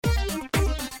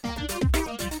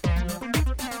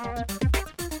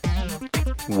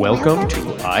Welcome to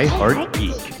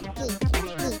iHeartGeek.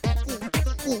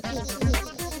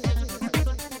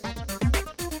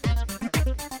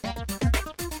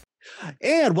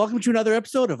 And welcome to another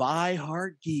episode of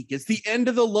iHeartGeek. It's the end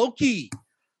of the Loki,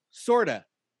 sorta.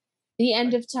 The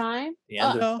end of time? The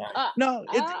end of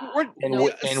time.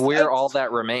 And we're all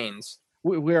that remains.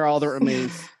 We're all that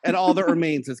remains, and all that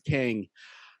remains is Kang.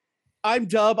 I'm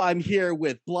Dub. I'm here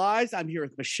with Blythe. I'm here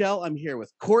with Michelle. I'm here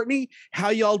with Courtney. How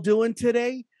y'all doing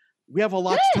today? We have a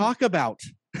lot to talk about.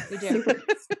 We do.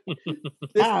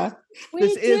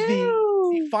 This is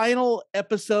the final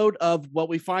episode of what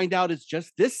we find out is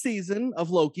just this season of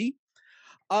Loki.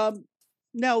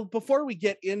 Now, before we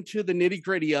get into the nitty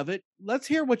gritty of it, let's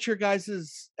hear what your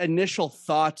guys' initial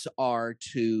thoughts are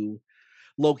to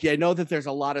Loki. I know that there's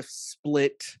a lot of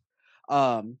split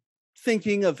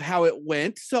thinking of how it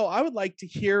went, so I would like to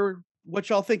hear what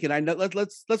y'all thinking. I know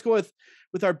let's go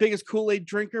with our biggest Kool-Aid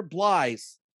drinker, Blythe.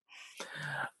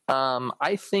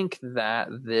 I think that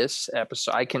this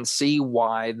episode, I can see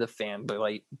why the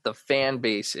fan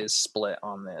base is split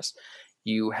on this.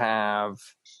 You have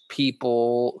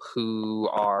people who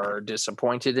are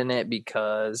disappointed in it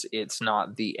because it's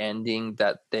not the ending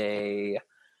that they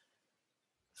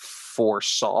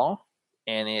foresaw,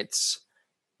 and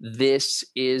this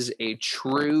is a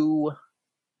true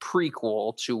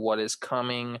prequel to what is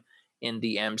coming in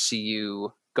the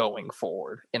MCU going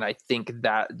forward. And I think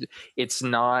that it's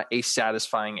not a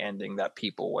satisfying ending that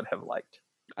people would have liked.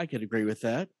 I could agree with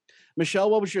that.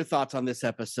 Michelle, what was your thoughts on this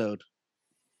episode?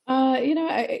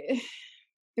 It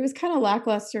was kind of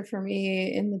lackluster for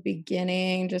me in the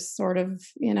beginning, just sort of,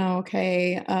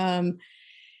 okay.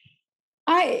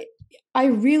 I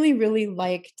really, really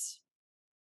liked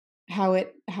how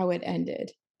it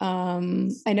ended.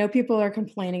 I know people are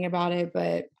complaining about it,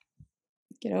 but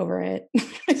get over it.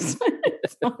 It's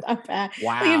not that bad.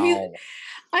 Wow.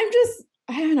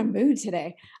 I'm in a mood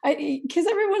today. Because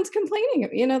everyone's complaining.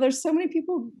 There's so many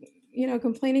people,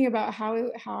 complaining about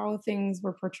how things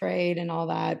were portrayed and all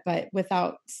that, but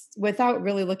without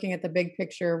really looking at the big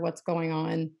picture of what's going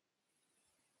on.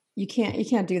 You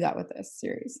can't do that with this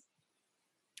series.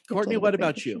 Courtney, what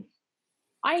about you?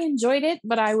 I enjoyed it,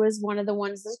 but I was one of the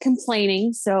ones that's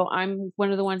complaining. So I'm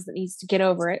one of the ones that needs to get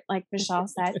over it, like Michelle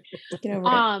said. Get over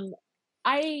it.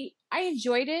 I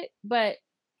enjoyed it, but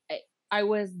I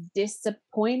was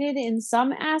disappointed in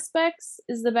some aspects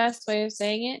is the best way of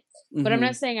saying it. Mm-hmm. But I'm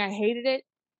not saying I hated it,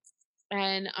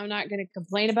 and I'm not going to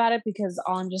complain about it, because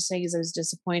all I'm just saying is I was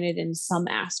disappointed in some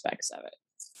aspects of it.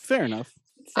 Fair enough.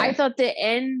 I thought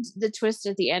the twist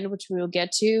at the end, which we will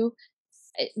get to,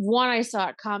 one, I saw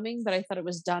it coming, but I thought it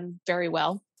was done very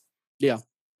well. Yeah.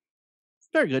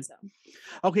 Very good. So.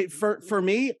 Okay. For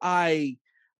me, I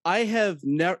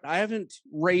haven't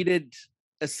rated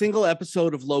a single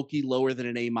episode of Loki lower than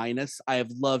an A-. I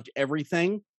have loved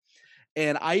everything.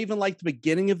 And I even liked the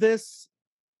beginning of this.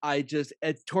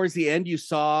 Towards the end, you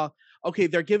saw, okay,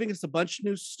 they're giving us a bunch of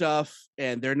new stuff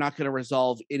and they're not going to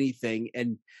resolve anything.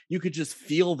 And you could just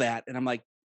feel that. And I'm like,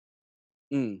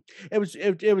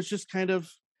 It was just kind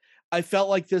of, I felt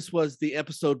like this was the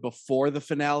episode before the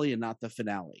finale and not the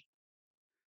finale.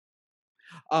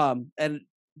 And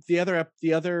the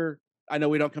other, I know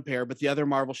we don't compare, but the other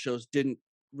Marvel shows didn't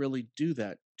really do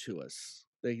that to us.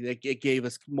 It gave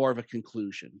us more of a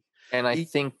conclusion. And I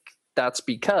think that's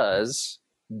because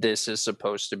this is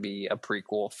supposed to be a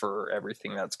prequel for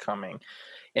everything that's coming.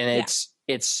 And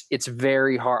it's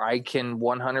very hard. I can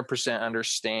 100%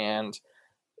 understand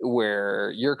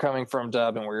where you're coming from,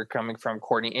 Dub, and where you're coming from,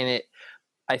 Courtney. And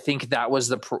I think that was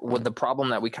the problem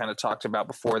that we kind of talked about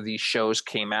before these shows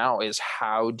came out, is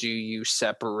how do you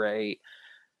separate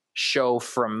show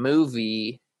from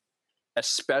movie,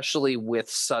 especially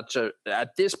with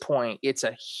at this point, it's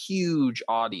a huge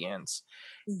audience.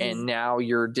 Mm-hmm. And now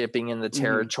you're dipping in the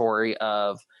territory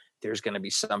of there's going to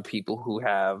be some people who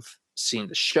have seen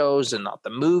the shows and not the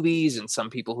movies, and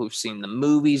some people who've seen the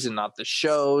movies and not the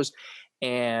shows,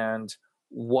 and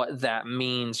what that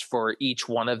means for each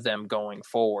one of them going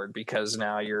forward, because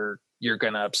now you're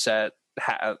going to upset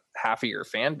half of your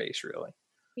fan base, really.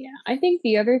 Yeah. I think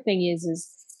the other thing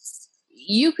is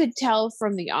you could tell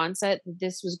from the onset that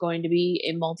this was going to be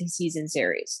a multi-season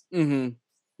series. Mm-hmm.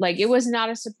 Like, it was not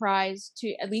a surprise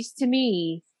at least to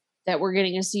me, that we're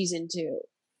getting a season 2.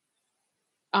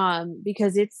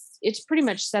 Because it's pretty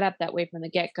much set up that way from the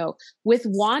get-go. With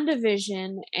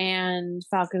WandaVision and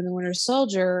Falcon and the Winter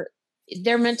Soldier,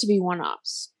 they're meant to be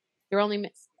one-offs. They're only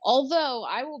although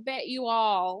I will bet you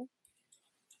all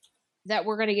that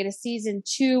we're going to get a season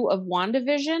 2 of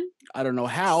WandaVision. I don't know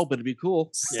how, but it'd be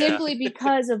cool. Simply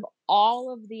because of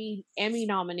all of the Emmy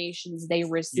nominations they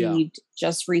received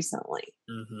just recently.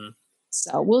 Mm-hmm.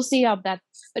 So we'll see how that.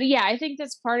 But yeah, I think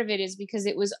that's part of it is because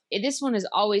this one has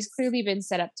always clearly been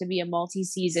set up to be a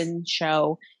multi-season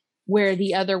show, where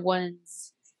the other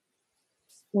ones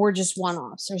were just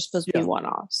one-offs. They're supposed to be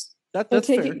one-offs. That's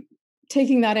fair.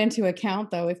 Taking that into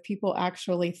account, though, if people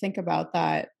actually think about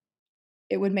that,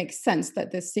 it would make sense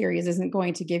that this series isn't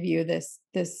going to give you this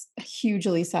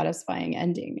hugely satisfying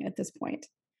ending at this point.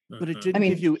 But it didn't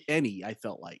give you any, I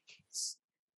felt like.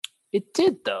 It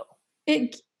did, though.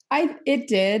 It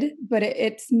did, but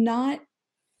it's not.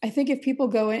 I think if people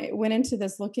went into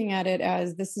this looking at it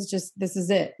as this is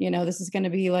it, this is going to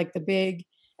be like the big,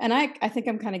 and I think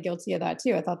I'm kind of guilty of that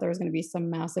too. I thought there was going to be some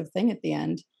massive thing at the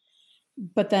end,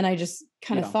 but then I just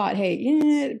kind of thought,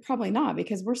 hey, probably not,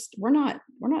 because we're not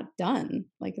done.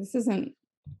 Like, this isn't.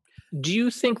 Do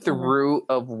you think the root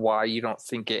of why you don't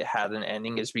think it had an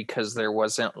ending is because there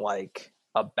wasn't like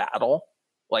a battle?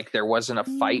 Like there wasn't a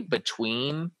fight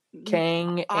between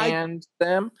Kang and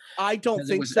them? I don't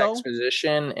think so.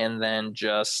 Exposition and then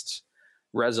just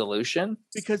resolution?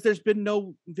 Because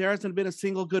there hasn't been a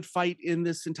single good fight in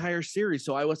this entire series,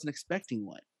 so I wasn't expecting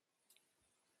one.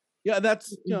 Yeah,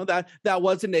 that's that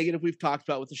was a negative we've talked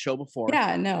about with the show before.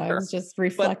 Yeah, no, I was just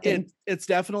reflecting. But it's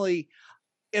definitely,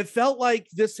 it felt like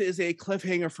this is a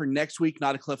cliffhanger for next week,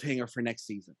 not a cliffhanger for next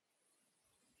season.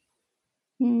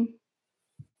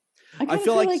 I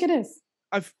feel like it is.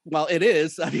 Well, it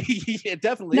is. I mean, it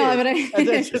definitely is. No, but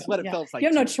that's just what it felt like. You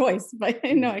have no choice, but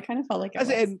no, I kind of felt like it was.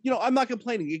 And I'm not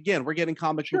complaining. Again, we're getting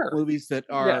comic book movies that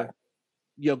are,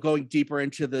 going deeper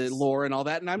into the lore and all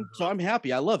that, and I'm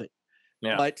happy. I love it.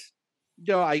 Yeah. But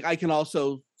I can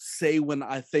also say when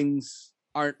things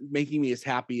aren't making me as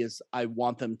happy as I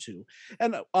want them to.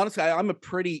 And honestly, I'm a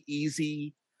pretty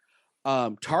easy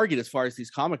target as far as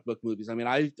these comic book movies. I mean,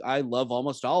 I love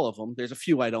almost all of them. There's a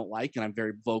few I don't like, and I'm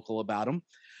very vocal about them.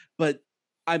 But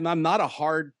I'm not a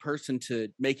hard person to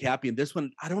make happy. And this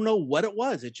one, I don't know what it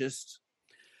was. It just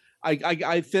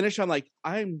I finished. I'm like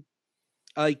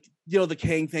the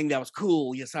Kang thing, that was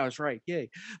cool. Yes, I was right. Yay!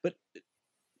 But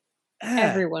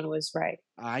everyone was right.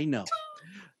 I know.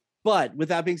 But with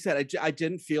that being said, I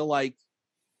didn't feel like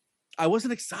I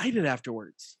wasn't excited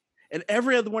afterwards. And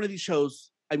every other one of these shows,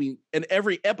 I mean, in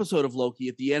every episode of Loki,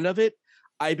 at the end of it,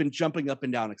 I've been jumping up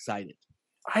and down excited.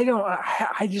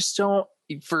 I just don't,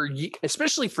 for you,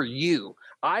 especially for you.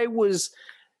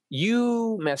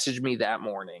 You messaged me that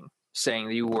morning saying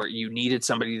that you needed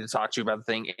somebody to talk to you about the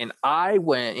thing. And I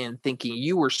went in thinking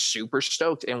you were super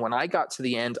stoked. And when I got to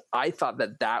the end, I thought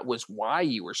that was why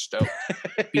you were stoked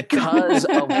because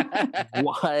of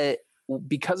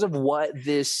what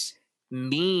this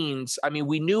means. I mean,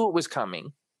 we knew it was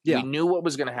coming. Yeah. We knew what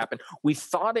was going to happen. We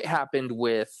thought it happened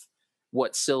with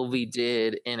what Sylvie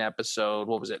did in episode,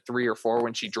 3 or 4,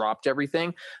 when she dropped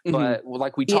everything. Mm-hmm. But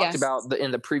like we talked about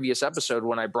in the previous episode,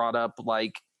 when I brought up,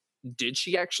 like, did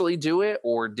she actually do it,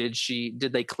 or did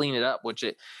they clean it up? Which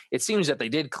it seems that they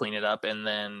did clean it up, and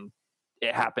then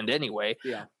it happened anyway.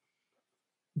 Yeah.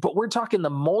 But we're talking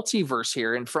the multiverse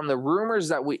here, and from the rumors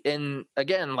that and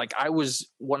again, like, I was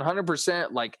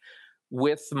 100% like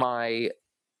with my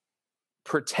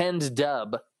pretend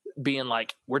dub being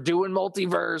like, we're doing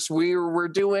multiverse, we're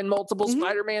doing multiple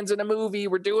Spider-Mans in a movie,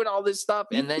 we're doing all this stuff,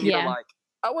 and then you're like,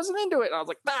 I wasn't into it. And I was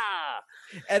like,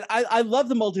 And I love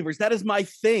the multiverse. That is my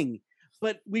thing.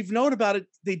 But we've known about it.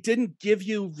 They didn't give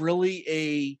you really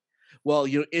is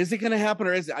it going to happen,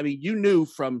 or is it? I mean, you knew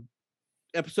from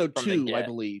episode 2, I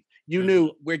believe. You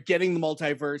knew we're getting the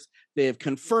multiverse. They have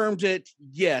confirmed it.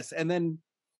 Yes. And then,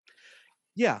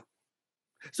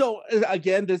 So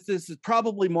again, this is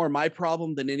probably more my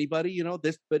problem than anybody,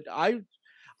 but I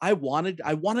wanted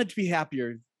to be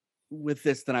happier with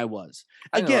this than I was.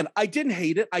 Again, I didn't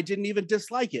hate it. I didn't even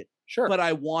dislike it. Sure. But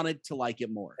I wanted to like it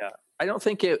more. Yeah. I don't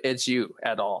think it's you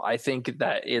at all. I think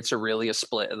that it's really a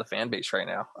split of the fan base right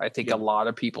now. I think a lot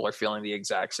of people are feeling the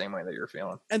exact same way that you're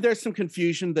feeling. And there's some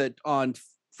confusion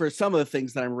for some of the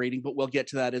things that I'm reading, but we'll get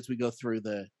to that as we go through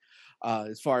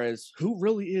as far as who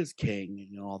really is King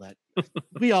and all that.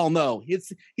 We all know.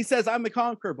 He says, I'm the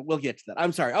conqueror, but we'll get to that.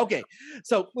 I'm sorry. Okay.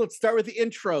 So let's start with the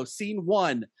intro. Scene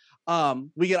 1.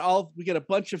 We get a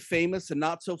bunch of famous and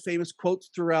not so famous quotes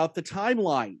throughout the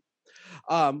timeline,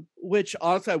 which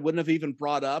honestly I wouldn't have even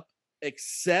brought up,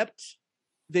 except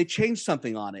they changed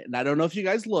something on it. And I don't know if you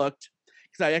guys looked,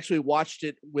 because I actually watched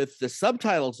it with the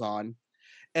subtitles on.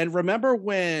 And remember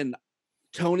when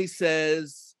Tony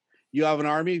says, you have an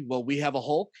army? Well, we have a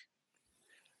Hulk.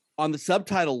 On the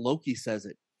subtitle, Loki says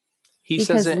it. He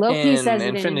because says it Loki in says it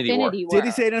in Infinity Infinity War. War. Did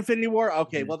he say it in Infinity War?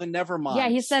 Okay, Mhm. well then never mind. Yeah,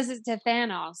 he says it to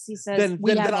Thanos. He says, then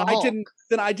 "We then, have then a I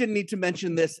Hulk." didn't need to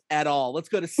mention this at all. Let's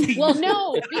go to scene. Well,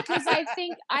 no, because I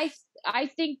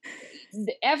think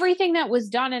everything that was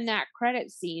done in that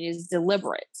credit scene is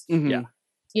deliberate. Mhm. Yeah.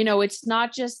 You know, it's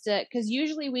not just because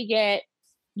usually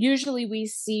we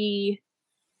see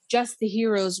just the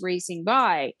heroes racing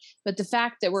by, but the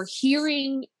fact that we're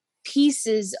hearing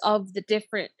pieces of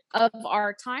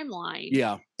our timeline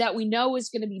Yeah. that we know is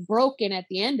going to be broken at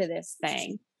the end of this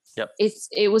thing. Yep.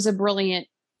 It was a brilliant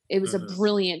Mhm. a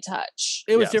brilliant touch.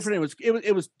 It was Yes. different.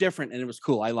 It was different and it was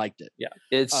cool. I liked it. Yeah.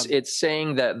 It's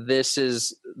saying that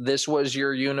this was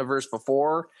your universe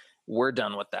before. We're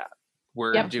done with that.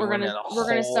 We're Yep, doing we're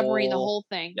gonna submarine the whole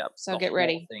thing. Yep. So the get whole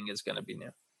ready. thing is going to be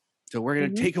new. So we're gonna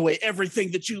Mhm. take away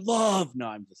everything that you love. No,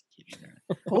 I'm just kidding.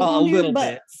 Hold A on to your little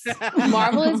bit. butts.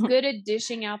 Marvel is good at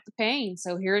dishing out the pain,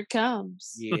 so here it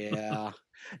comes. Yeah.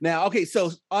 Now, okay,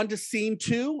 so on to scene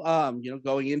 2.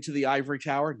 Going into the ivory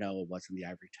tower. No, it wasn't the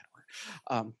ivory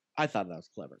tower. I thought that was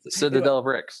clever. The Citadel of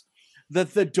Ricks.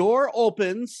 The door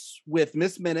opens with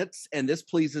Miss Minutes, and this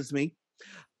pleases me.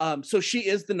 So she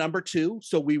is the number 2.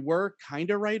 So we were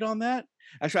kind of right on that.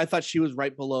 Actually, I thought she was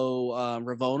right below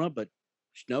Ravonna, but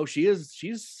no, she's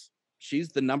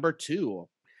the number 2.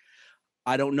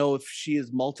 I don't know if she is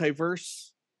multiverse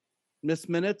Miss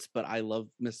Minutes, but I love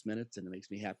Miss Minutes and it makes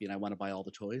me happy and I want to buy all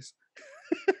the toys.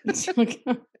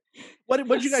 What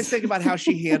did you guys think about how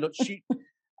she handled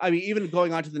even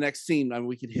going on to the next scene,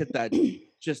 we could hit that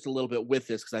just a little bit with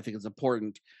this because I think it's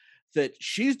important that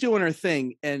she's doing her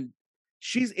thing and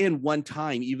she's in one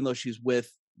time, even though she's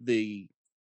with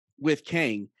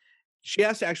Kang. She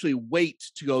has to actually wait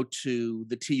to go to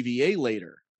the TVA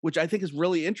later, which I think is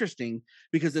really interesting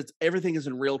because everything is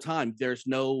in real time. There's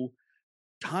no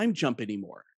time jump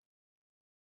anymore.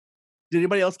 Did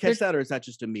anybody else catch that, or is that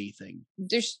just a me thing?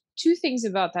 There's 2 things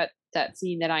about that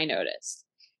scene that I noticed.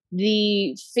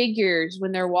 The figures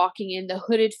when they're walking in, the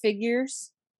hooded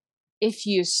figures, if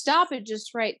you stop it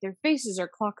just right, their faces are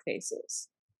clock faces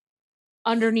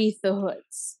underneath the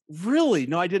hoods. Really?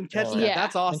 No, I didn't catch that. Yeah.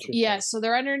 That's awesome. Yeah, so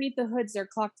they're underneath the hoods, they're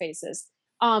clock faces.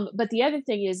 But the other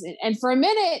thing is, and for a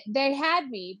minute they had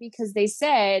me because they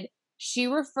said she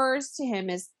refers to him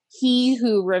as he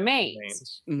who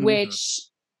remains, Mhm. which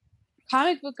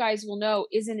comic book guys will know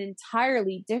is an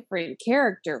entirely different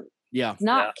character. Yeah.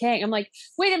 Not Kang. I'm like,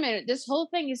 wait a minute, this whole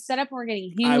thing is set up and we're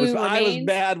getting he I who was remains.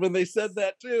 bad when they said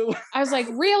that too. I was like,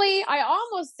 really? I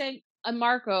almost sent a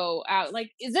Marco out.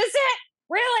 Like, is this it?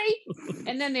 Really?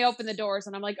 And then they open the doors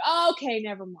and I'm like, oh, okay,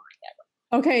 never mind.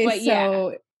 Okay, But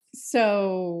yeah.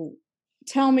 so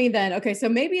tell me then. Okay, so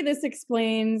maybe this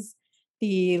explains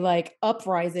the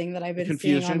uprising that I've been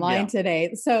seeing Confusion, online yeah.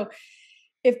 today. So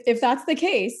if that's the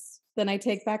case, then I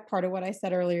take back part of what I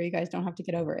said earlier. You guys don't have to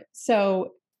get over it.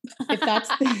 So if that's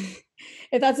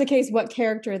the case, what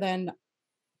character then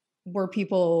were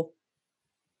people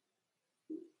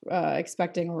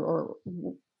expecting, or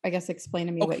I guess explain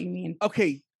to me what you mean.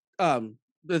 Okay.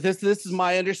 This is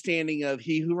my understanding of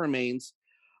He Who Remains.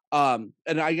 And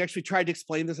I actually tried to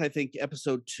explain this, I think,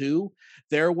 episode 2.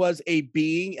 There was a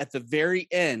being at the very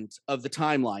end of the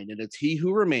timeline, and it's He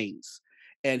Who Remains.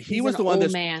 And he was the one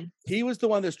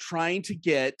that's trying to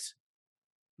get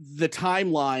the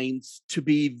timelines to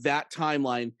be that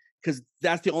timeline, because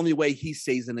that's the only way he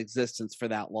stays in existence for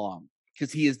that long,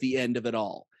 because he is the end of it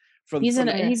all. He's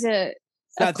a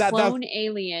clone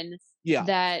alien. Yeah.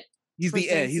 That he's the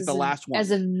end. He's the last one.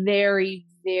 As a very,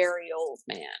 very old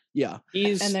man. Yeah.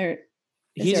 He's there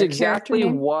exactly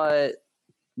what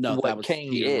Kang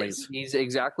Peter is. Race. He's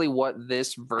exactly what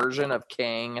this version of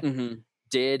Kang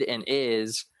did and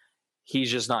is.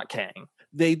 He's just not Kang.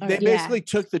 They basically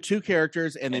took the two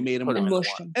characters and they made them put them in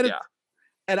mushed one. them.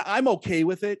 And I'm okay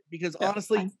with it, because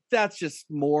honestly, that's just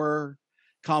more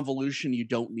convolution you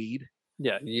don't need.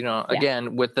 Yeah,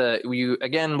 again with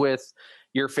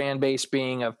your fan base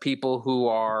being of people who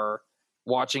are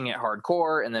watching it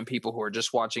hardcore and then people who are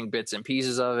just watching bits and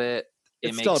pieces of it.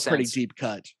 It's still a pretty deep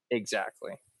cut.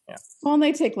 Exactly. Yeah. Well, and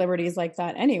they take liberties like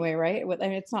that anyway, right? I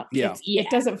mean, it's not. Yeah. It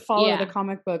doesn't follow the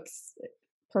comic books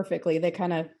perfectly. They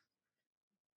kind of.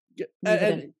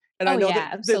 And I know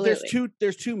that absolutely.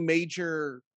 there's two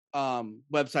major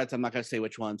websites. I'm not going to say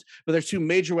which ones, but there's two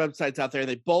major websites out there.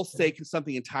 They both say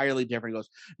something entirely different. It goes,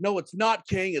 no, it's not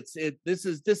Kang. This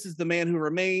is the man who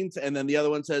remains. And then the other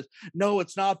one says, no,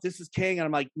 it's not. This is Kang. And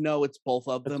I'm like, no, it's both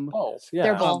of them. It's both. Yeah.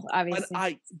 They're both,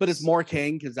 obviously. But it's more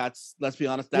Kang, because let's be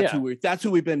honest, that's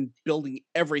who we've been building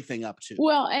everything up to.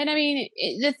 Well, and I mean,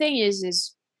 the thing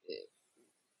is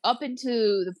up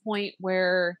into the point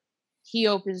where he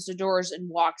opens the doors and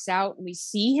walks out and we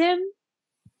see him,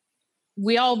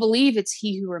 we all believe it's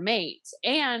He Who Remains.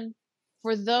 And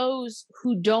for those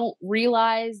who don't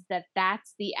realize that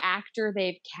that's the actor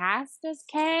they've cast as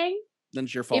Kang, then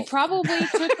it's your fault. it probably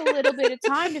took a little bit of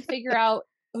time to figure out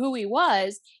who he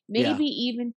was, maybe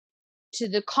even to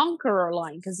the Conqueror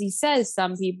line, because he says,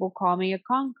 some people call me a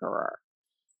conqueror.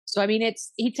 So I mean,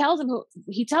 he tells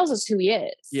us who he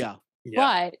is. Yeah.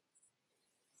 But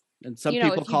and some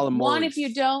people call him Maurice. If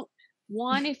you don't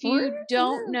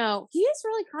know, he is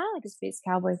really kind of like a space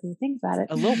cowboy if you think about it.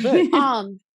 A little bit.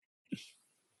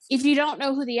 If you don't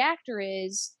know who the actor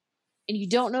is and you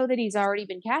don't know that he's already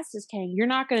been cast as Kang, you're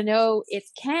not going to know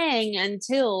it's Kang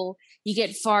until you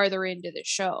get farther into the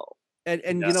show. And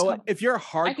you know what? If you're a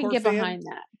hardcore I can get fan, behind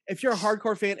that. If you're a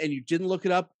hardcore fan and you didn't look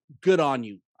it up, good on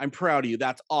you. I'm proud of you.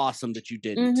 That's awesome that you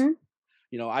didn't. Mm-hmm.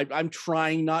 You know, I'm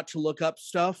trying not to look up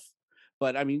stuff,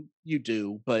 but I mean, you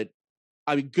do. But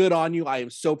I mean, good on you. I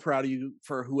am so proud of you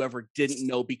for whoever didn't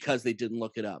know because they didn't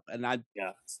look it up. And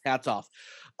hats off.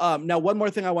 Now, one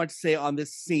more thing I want to say on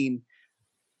this scene,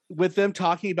 with them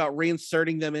talking about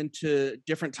reinserting them into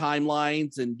different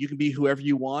timelines and you can be whoever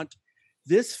you want.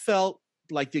 This felt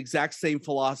like the exact same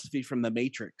philosophy from The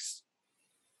Matrix.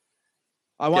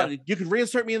 You can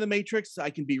reinsert me in The Matrix.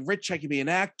 I can be rich. I can be an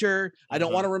actor. I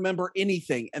don't want to remember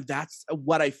anything. And that's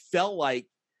what I felt like.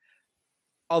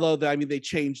 Although, they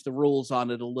changed the rules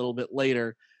on it a little bit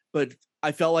later. But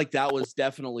I felt like that was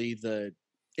definitely the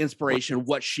inspiration,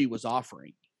 what she was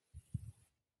offering.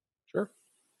 Sure.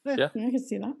 Yeah. I can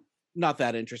see that. Not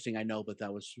that interesting, I know, but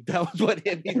that was what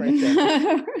hit me right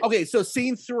there. Okay, so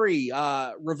scene 3,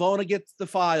 Ravonna gets the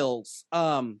files.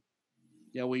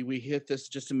 We hit this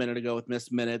just a minute ago with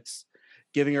Miss Minutes,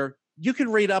 giving her, you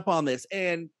can read up on this.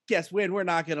 And guess when we're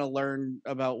not going to learn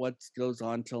about what goes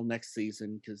on till next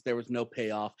season because there was no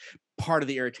payoff. Part of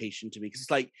the irritation to me, because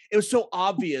it's like it was so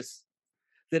obvious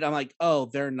that I'm like, oh,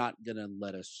 they're not going to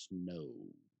let us know.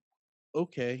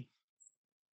 Okay.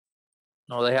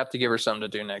 No, they have to give her something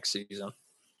to do next season.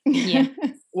 Yeah.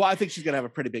 Well, I think she's going to have a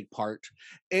pretty big part.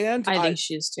 And I think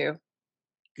she is too.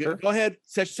 Go ahead.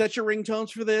 Set your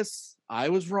ringtones for this. I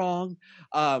was wrong.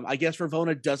 I guess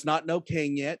Ravonna does not know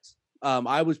Kang yet.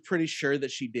 I was pretty sure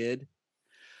that she did.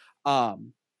 I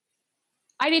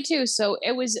did too. So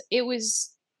it was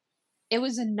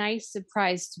a nice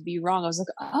surprise to be wrong. I was like,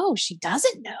 oh, she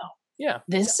doesn't know. Yeah.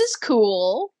 This is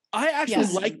cool. I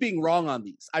actually like being wrong on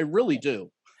these. I really do.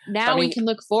 Now we can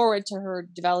look forward to her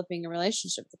developing a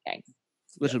relationship with Kang.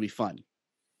 Which will be fun.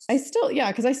 I still,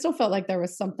 because I still felt like there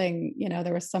was something,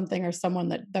 or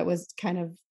someone that was kind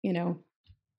of,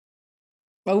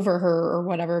 over her or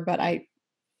whatever. But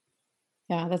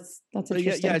that's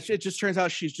interesting. Yeah, it just turns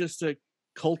out she's just a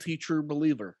culty true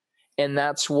believer. And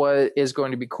that's what is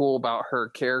going to be cool about her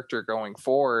character going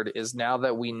forward, is now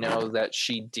that we know that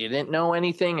she didn't know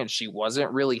anything and she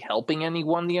wasn't really helping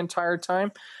anyone the entire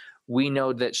time, we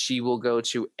know that she will go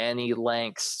to any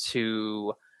lengths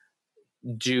to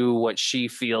do what she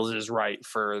feels is right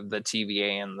for the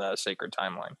TVA and the Sacred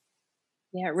Timeline.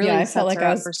 Yeah, it really sets her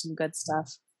up for some good stuff.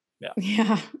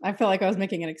 Yeah, I feel like I was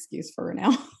making an excuse for her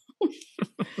now.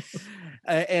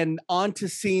 And on to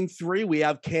scene 3, we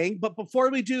have Kang. But before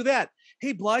we do that,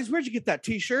 hey, Blythe, where'd you get that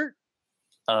T-shirt?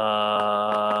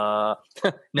 No,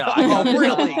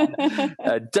 really?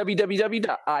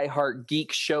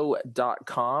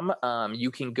 www.iheartgeekshow.com.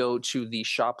 You can go to the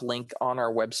shop link on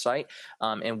our website,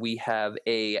 and we have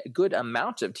a good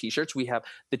amount of T-shirts. We have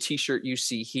the T-shirt you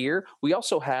see here. We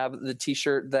also have the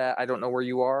T-shirt that I don't know where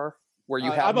you are. Where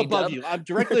you have I'm above you. I'm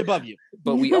directly above you.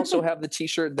 But we also have the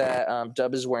T-shirt that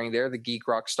Dub is wearing there, the Geek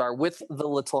Rock Star, with the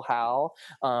little Hal,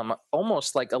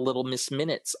 almost like a little Miss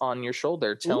Minutes on your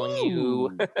shoulder, telling you.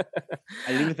 I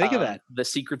didn't even think of that. The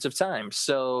secrets of time.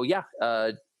 So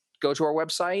go to our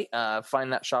website,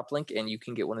 find that shop link, and you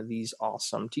can get one of these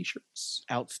awesome T-shirts.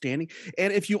 Outstanding.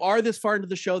 And if you are this far into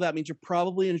the show, that means you're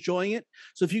probably enjoying it.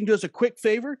 So if you can do us a quick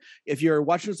favor, if you're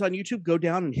watching us on YouTube, go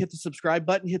down and hit the subscribe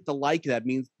button, hit the like. That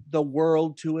means the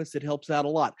world to us. It helps out a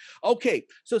lot. Okay,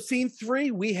 so scene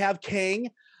 3, we have Kang.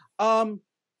 I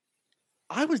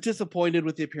was disappointed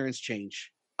with the appearance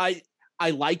change. I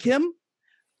like him.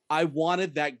 I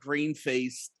wanted that green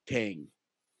face Kang.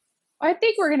 I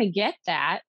think we're gonna get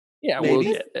that. Yeah, maybe.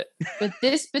 we'll get it. But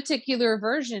this particular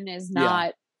version is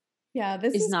not. Yeah,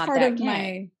 this is not part that of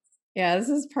my. Yeah, this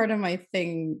is part of my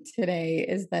thing today.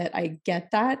 Is that I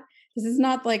get that this is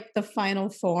not like the final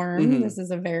form. Mm-hmm. This is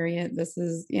a variant. This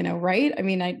is right. I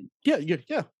mean,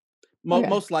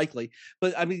 Most likely,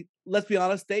 but I mean, let's be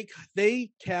honest. They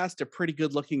cast a pretty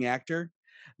good looking actor.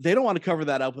 They don't want to cover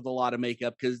that up with a lot of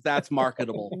makeup because that's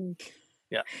marketable.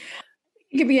 Yeah.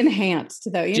 It could be enhanced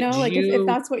though, you Did know, like if you-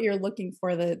 that's what you're looking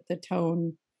for, the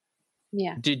tone.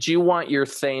 Yeah. Did you want your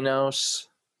Thanos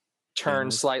turn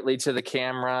Thanos. slightly to the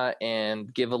camera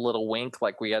and give a little wink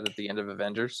like we had at the end of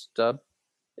Avengers, Dub?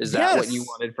 Is that what you Yes.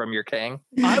 wanted from your Kang?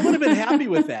 I would have been happy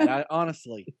with that,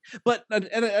 honestly. But and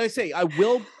I say I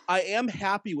am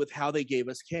happy with how they gave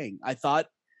us Kang. I thought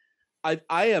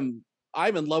I'm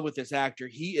in love with this actor.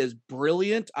 He is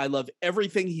brilliant. I love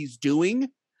everything he's doing.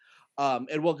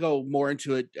 And we'll go more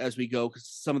into it as we go because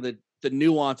some of the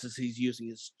nuances he's using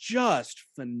is just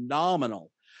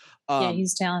phenomenal. Yeah,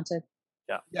 he's talented.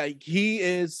 Yeah, he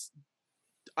is.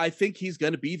 I think he's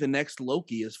going to be the next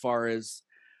Loki as far as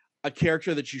a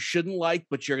character that you shouldn't like,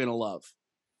 but you're going to love.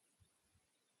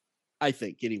 I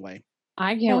think, anyway.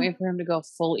 I can't wait for him to go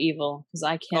full evil because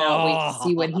I cannot wait to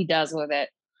see what he does with it.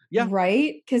 Yeah.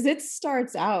 Right? Because it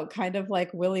starts out kind of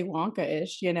like Willy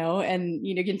Wonka-ish, you know, and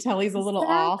you can tell he's a little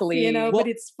off, you know, Well- but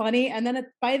it's funny. And then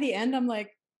by the end, I'm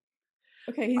like,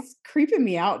 okay, he's creeping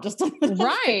me out just a little bit.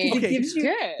 Right. He Okay. gives you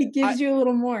Good. he gives you a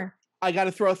little more. I got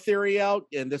to throw a theory out,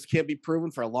 and this can't be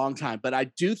proven for a long time, but I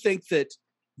do think that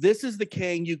this is the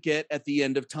Kang you get at the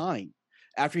end of time,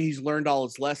 after he's learned all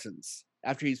his lessons,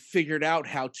 after he's figured out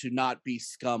how to not be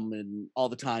scum and all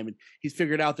the time, and he's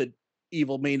figured out that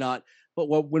evil may not. But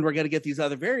when we're going to get these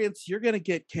other variants, you're going to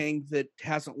get Kang that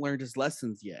hasn't learned his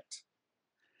lessons yet.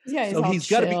 Yeah, So all he's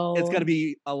got to be. It's chill. got to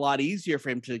be a lot easier for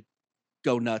him to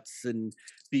go nuts and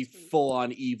be full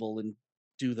on evil and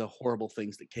do the horrible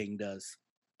things that Kang does.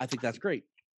 I think that's great.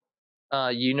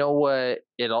 You know what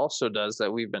it also does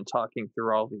that we've been talking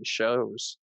through all these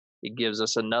shows? It gives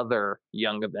us another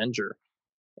young Avenger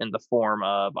in the form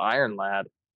of Iron Lad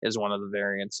is one of the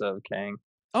variants of Kang.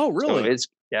 Oh, So really? it's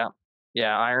yeah.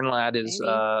 Iron Lad is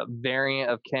Maybe. a variant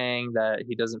of Kang that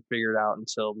he doesn't figure it out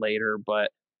until later, but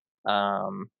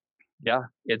yeah,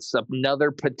 it's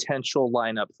another potential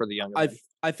lineup for the young Avenger.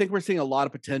 I think we're seeing a lot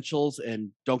of potentials, and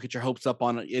don't get your hopes up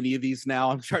on any of these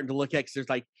now. I'm starting to look at because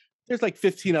there's like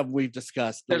 15 of them we've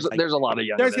discussed. There's like, a lot of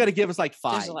young. there's got to Avengers. give us like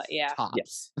There's 5 a lot, yeah.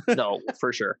 tops. No,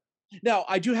 for sure. Now,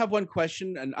 I do have one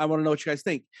question, and I want to know what you guys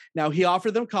think. Now, he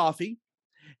offered them coffee,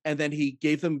 and then he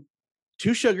gave them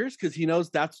 2 sugars because he knows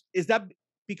is that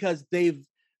because they've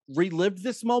relived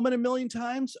this moment a million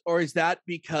times, or is that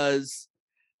because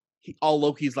all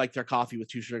Lokis like their coffee with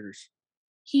 2 sugars?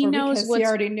 He Or knows because what's. he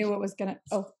already knew what was gonna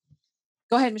Go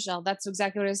ahead, Michelle. That's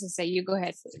exactly what I was going to say. You go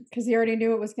ahead. because he already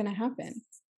knew what was gonna happen.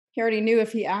 He already knew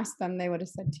if he asked them, they would have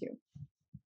said to.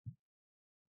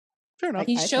 Fair enough.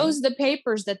 He I shows the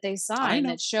papers that they sign know.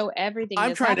 that show everything. I'm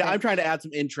that's trying happened. to add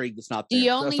some intrigue that's not there. The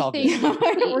so only that's all thing-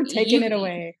 good. We're taking You- it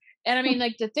away. And I mean,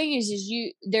 like the thing is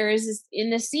there is this in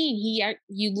the scene.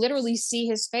 You literally see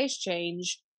his face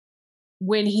change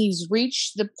when he's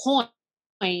reached the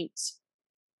point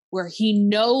where he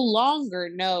no longer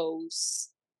knows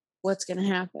what's going to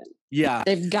happen. Yeah.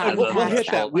 They've got And to we'll pass hit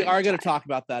that. We point are in going to time. talk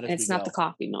about that as And it's we not go. the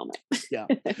coffee moment.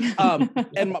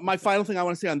 And my final thing I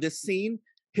want to say on this scene,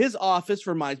 his office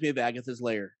reminds me of Agatha's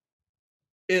lair.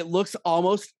 It looks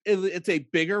it's a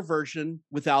bigger version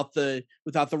without the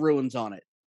ruins on it.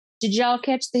 Did y'all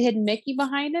catch the hidden Mickey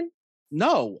behind him?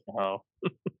 No. Oh,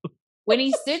 When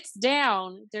he sits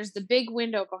down, there's the big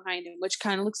window behind him, which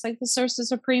kind of looks like the Sorcerer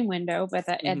Supreme window, but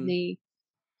in the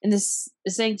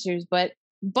sanctuaries. But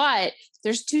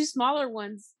there's 2 smaller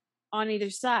ones on either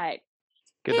side.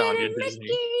 good on you, Hidden Disney.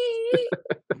 Mickey!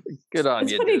 Good on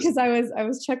It's you, funny Disney. because I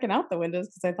was checking out the windows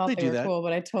because I thought They they do were that. cool,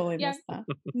 but I totally Yeah. missed that.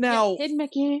 Now, Hidden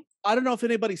Mickey. I don't know if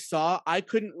anybody saw, I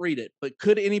couldn't read it, but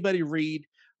could anybody read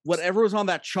whatever was on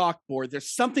that chalkboard? There's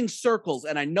something circles,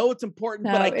 and I know it's important,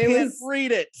 but No, I it can't was-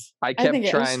 read it. I think kept it was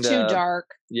trying It's to. too dark.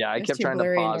 Yeah, I It's kept too trying to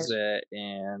blurry and pause it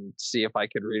and see if I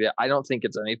could read it. I don't think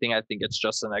it's anything. I think it's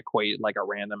just an like a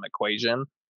random equation.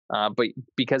 But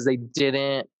because they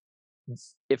didn't,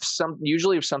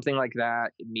 usually if something like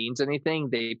that means anything,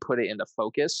 they put it into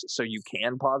focus so you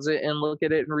can pause it and look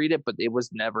at it and read it. But it was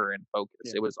never in focus.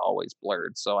 Yeah. It was always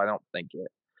blurred. So I don't think it.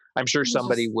 I'm sure It was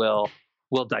somebody just-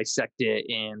 will dissect it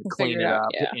and We'll clean figure it it out,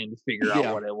 up yeah. and figure Yeah.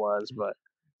 out what it was. But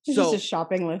It's So- just a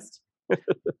shopping list.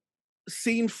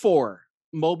 Scene 4,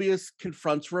 Mobius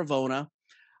confronts Ravonna.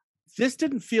 This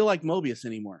didn't feel like Mobius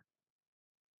anymore.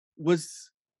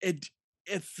 Was it?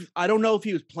 If I don't know if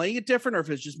he was playing it different or if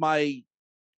it's just my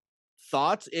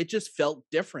thoughts, it just felt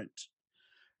different.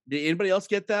 Did anybody else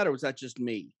get that, or was that just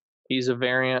me? he's a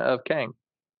variant of Kang.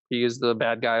 He is the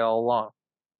bad guy all along.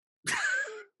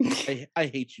 I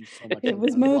hate you so much. It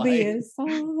was Why? Mobius all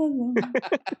along.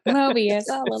 Mobius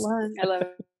all along. I love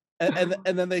it.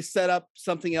 And then they set up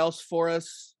something else for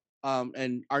us,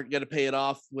 and aren't going to pay it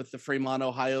off with the Fremont,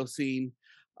 Ohio scene.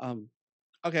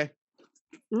 Okay,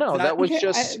 No, that was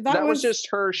just that was just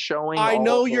her showing. I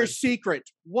know all your the- secret.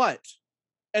 What?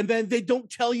 And then they don't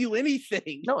tell you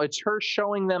anything. No, it's her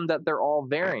showing them that they're all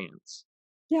variants.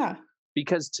 Yeah.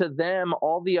 Because to them,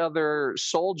 all the other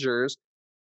soldiers,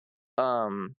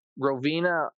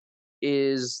 Rovina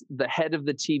is the head of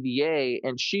the TVA,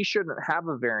 and she shouldn't have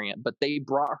a variant, but they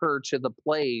brought her to the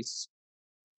place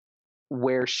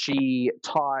where she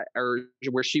taught, or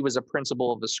where she was a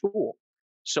principal of the school.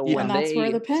 So Yeah. when And that's they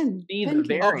where the pen see pen the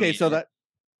came variant, Okay, so that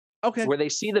okay. where they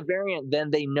see the variant,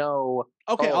 then they know.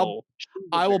 Okay, oh, she's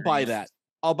the I will buy variant. that.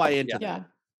 I'll buy into Yeah. that.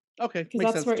 Yeah. Okay, Because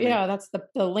makes that's sense where to me. that's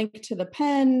the link to the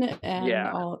pen and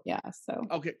Yeah. all so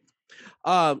Okay.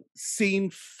 Scene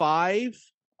 5.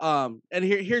 And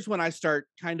here's when I start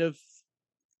kind of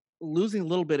losing a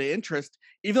little bit of interest,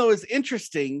 even though it's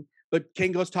interesting, but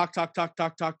King goes talk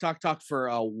for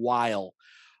a while.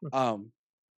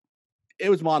 It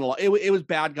was monologue. It was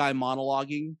bad guy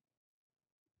monologuing.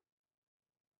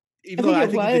 Even though I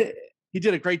think he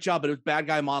did a great job, but it was bad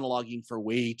guy monologuing for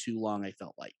way too long, I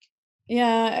felt like.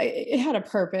 Yeah, it had a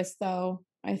purpose though.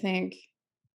 I think,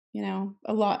 a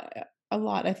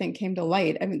lot I think came to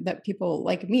light. I mean, that people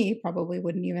like me probably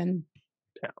wouldn't even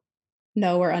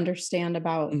know or understand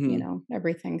about,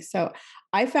 everything. So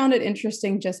I found it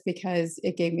interesting just because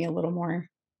it gave me a little more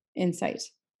insight.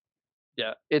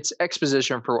 Yeah, it's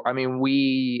exposition for. I mean,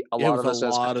 a lot of us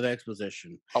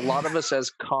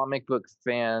as comic book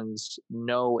fans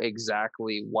know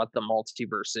exactly what the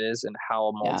multiverse is and how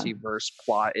a multiverse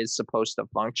plot is supposed to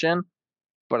function.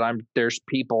 But there's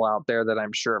people out there that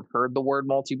I'm sure have heard the word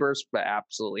multiverse, but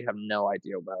absolutely have no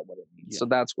idea about what it means. Yeah. So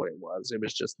that's what it was. It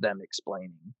was just them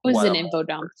explaining. It was an info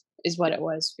dump, is what it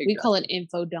was. Exactly. We call it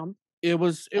info dump. It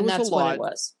was. It was that's a lot.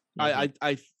 What it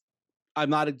was. I'm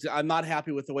not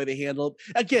happy with the way they handled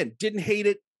it. Again, didn't hate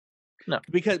it. No.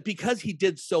 Because he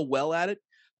did so well at it.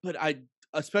 But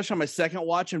especially on my second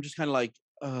watch, I'm just kind of like,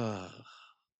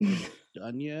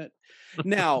 done yet?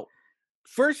 Now,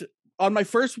 on my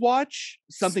first watch,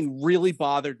 something really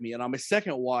bothered me. And on my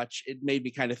second watch, it made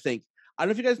me kind of think. I don't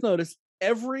know if you guys noticed,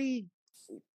 every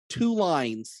 2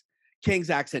 lines, Kang's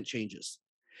accent changes.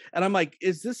 And I'm like,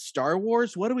 is this Star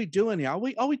Wars? What are we doing here?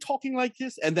 Are we talking like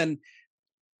this? And then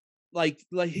like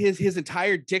his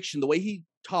entire diction, the way he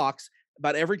talks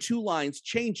about every 2 lines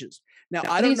changes. Now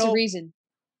I don't know. There's a reason.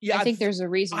 Yeah, I think there's a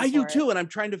reason. I do too, and I'm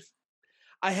trying to.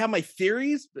 I have my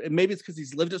theories. Maybe it's because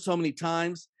he's lived it so many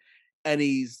times, and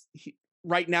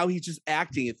right now he's just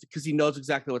acting it because he knows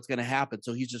exactly what's going to happen.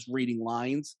 So he's just reading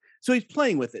lines. So he's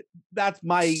playing with it. That's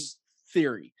my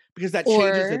theory, because that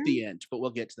changes at the end. But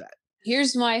we'll get to that.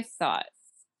 Here's my thought.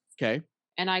 Okay.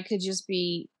 And I could just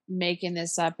be making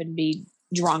this up and be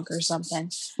drunk or something.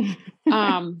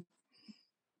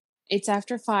 It's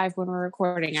after 5 when we're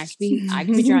recording. I could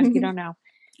be drunk. You don't know.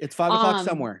 It's 5 o'clock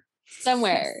somewhere.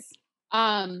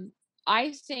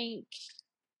 I think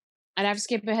I'd have to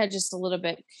skip ahead just a little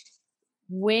bit.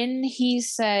 When he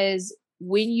says,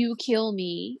 when you kill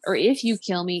me, or if you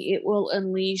kill me, it will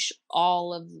unleash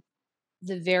all of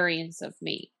the variants of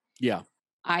me. Yeah.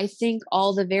 I think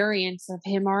all the variants of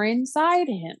him are inside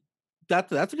him.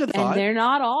 That's a good thought. And they're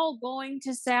not all going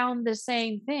to sound the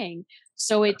same thing.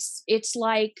 So it's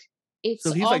like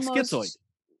so he's like schizoid.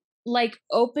 Like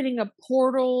opening a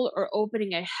portal or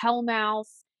opening a hellmouth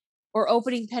or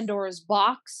opening Pandora's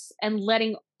box and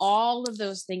letting all of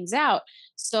those things out.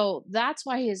 So that's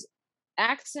why his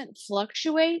accent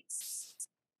fluctuates,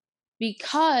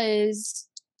 because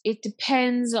it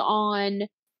depends on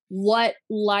what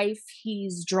life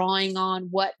he's drawing on,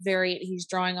 what variant he's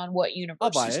drawing on, what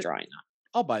universe he's drawing on.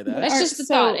 I'll buy that. That's just the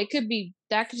thought.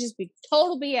 That could just be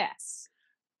total BS.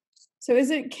 So is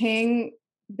it King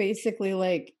basically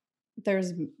like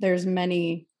there's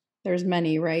many,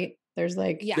 right? There's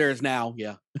like there's now,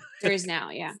 yeah. There is now,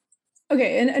 yeah.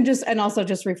 Okay, and also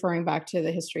just referring back to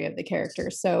the history of the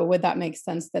characters. So would that make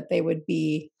sense that they would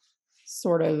be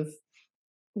sort of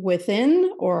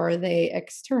within, or are they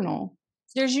external?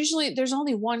 There's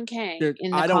only one Kang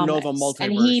in the I don't comics, know of a multiverse,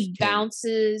 and he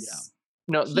bounces.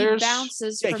 Yeah. No, he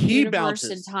bounces from universe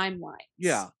and timeline.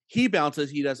 Yeah, he bounces.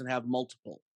 He doesn't have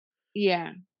multiple.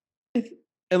 Yeah.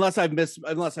 Unless I've missed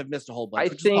a whole bunch.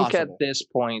 I think at this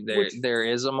point there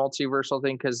is a multiversal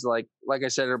thing, because like I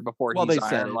said before, he's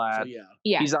Iron Lad. So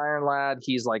yeah, he's Iron Lad.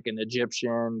 He's like an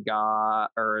Egyptian god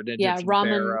or an Egyptian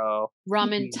pharaoh.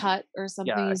 Ramen Tut or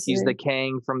something. Yeah, he's the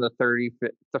Kang from the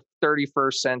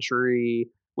 31st century,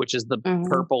 which is the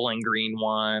purple and green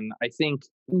one. I think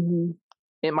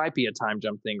it might be a time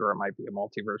jump thing, or it might be a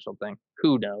multiversal thing.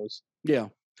 Who knows? Yeah.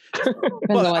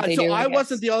 But I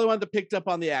wasn't the only one that picked up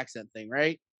on the accent thing,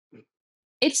 right?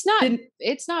 It's not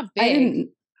big.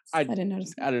 I didn't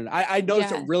notice. I don't know. I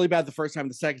noticed Yeah. it really bad the first time.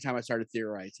 The second time I started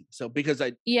theorizing. So because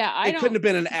it don't. couldn't have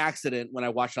been an accident when I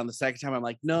watched it on the second time. I'm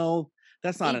like, no,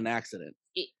 that's not an accident.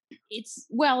 It's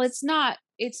not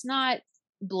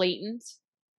blatant.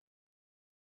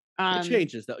 It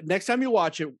changes though. Next time you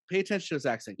watch it, pay attention to his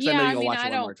accent. Because I know you're gonna watch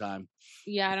it one more time.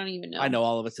 Yeah, I don't even know. I know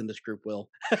all of us in this group will.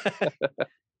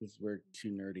 Because we're too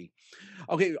nerdy.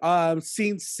 Okay,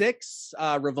 scene 6,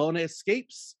 Ravonna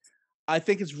escapes. I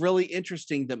think it's really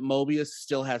interesting that Mobius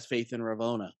still has faith in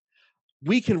Ravonna.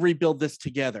 We can rebuild this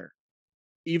together,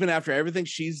 even after everything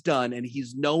she's done, and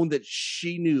he's known that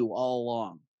she knew all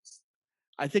along.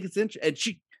 I think it's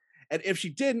interesting, and if she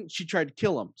didn't, she tried to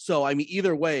kill him. So I mean,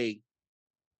 either way,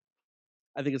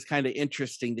 I think it's kind of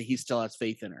interesting that he still has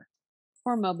faith in her.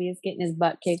 Poor Mobius getting his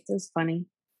butt kicked. It was funny.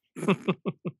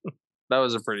 That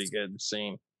was a pretty good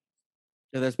scene.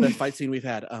 Yeah, that's the best fight scene we've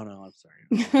had. Oh no, I'm sorry.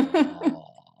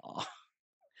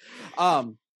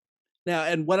 Now,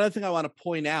 and one other thing I want to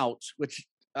point out, which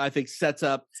I think sets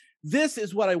up, this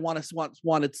is what I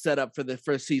wanted set up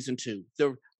for season 2.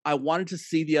 I wanted to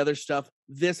see the other stuff.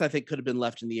 This I think could have been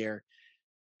left in the air,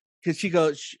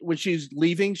 because when she's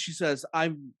leaving, she says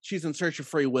she's in search of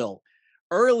free will.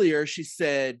 Earlier, she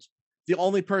said the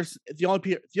only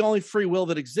free will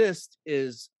that exists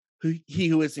is he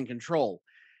who is in control.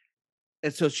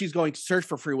 And so she's going to search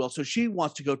for free will. So she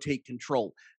wants to go take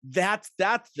control. That's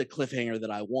the cliffhanger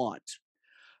that I want.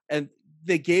 And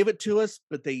they gave it to us,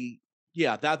 but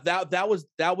that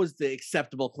was the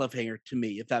acceptable cliffhanger to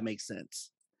me, if that makes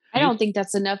sense. I don't think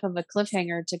that's enough of a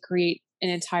cliffhanger to create an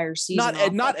entire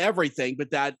season. Not everything, but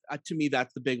that to me,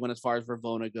 that's the big one as far as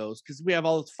Ravonna goes, because we have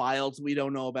all those files we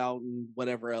don't know about and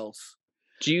whatever else.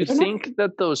 Do you think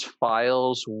that those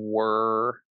files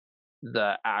were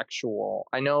the actual?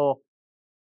 I know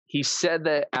he said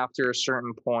that after a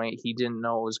certain point he didn't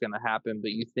know what was going to happen,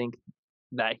 but you think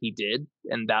that he did,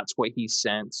 and that's what he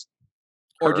sent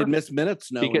her? Or did Miss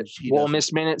Minutes know?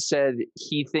 Miss Minutes said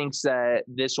he thinks that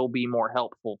this will be more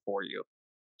helpful for you.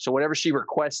 So whatever she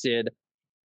requested,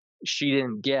 she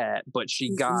didn't get, but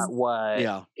she got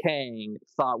what Kang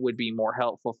thought would be more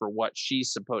helpful for what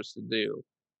she's supposed to do.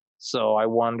 So I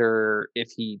wonder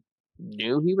if he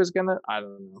knew he was gonna. I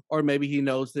don't know. Or maybe he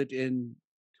knows that in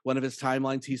one of his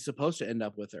timelines he's supposed to end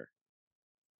up with her.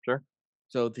 Sure.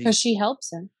 So because she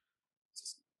helps him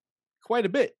quite a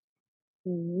bit.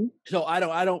 Mm-hmm. So I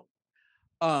don't.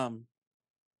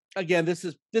 Again, this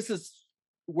is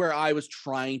where I was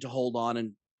trying to hold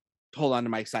on to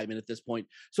my excitement at this point.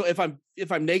 So if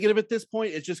I'm negative at this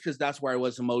point, it's just because that's where I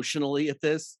was emotionally at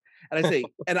this. And I say,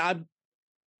 and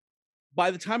by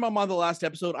the time I'm on the last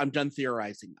episode, I'm done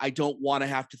theorizing. I don't want to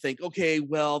have to think, okay,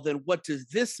 well, then what does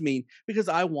this mean? Because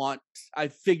I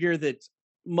figure that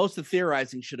most of the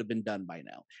theorizing should have been done by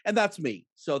now. And that's me.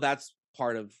 So that's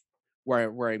part of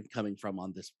where I'm coming from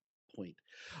on this point.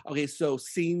 Okay, so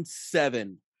scene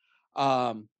 7. We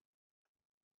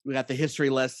got the history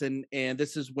lesson, and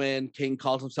this is when King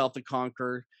calls himself the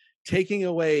Conqueror, taking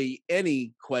away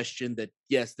any question that,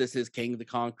 yes, this is King the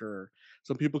Conqueror.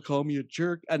 Some people call me a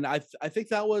jerk, and I think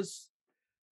that was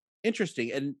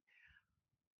interesting. And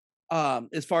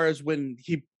as far as when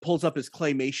he pulls up his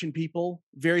claymation people,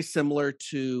 very similar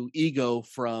to Ego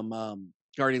from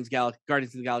Guardians of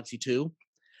the Galaxy 2.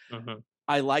 Mm-hmm.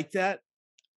 I like that.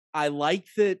 I like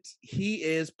that he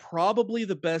is probably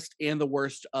the best and the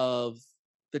worst of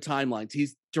the timelines.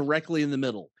 He's directly in the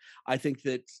middle. I think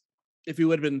that if he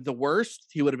would have been the worst,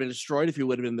 he would have been destroyed. If he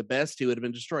would have been the best, he would have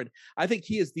been destroyed. I think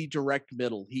he is the direct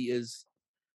middle. He is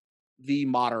the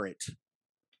moderate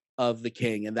of the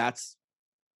King, and that's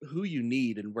who you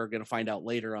need. And we're going to find out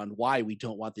later on why we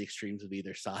don't want the extremes of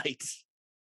either side.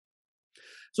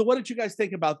 So what did you guys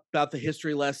think about the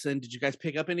history lesson? Did you guys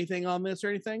pick up anything on this or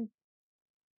anything?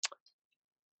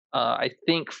 I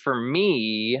think for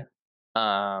me,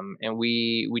 and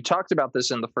we talked about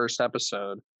this in the first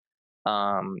episode,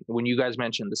 when you guys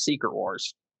mentioned the Secret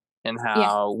Wars and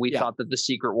how we thought that the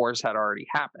Secret Wars had already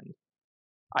happened.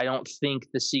 I don't think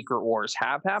the Secret Wars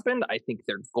have happened. I think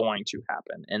they're going to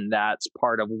happen. And that's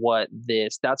part of why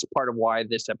this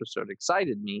episode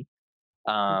excited me.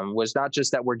 Was not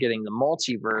just that we're getting the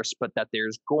multiverse, but that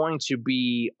there's going to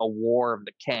be a war of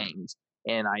the Kangs.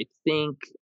 And I think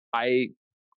I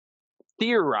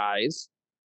theorize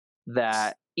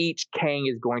that each Kang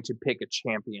is going to pick a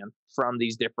champion from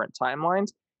these different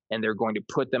timelines, and they're going to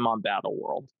put them on Battle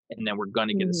World, and then we're going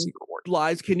to get a Secret Wars.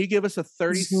 Lies, can you give us a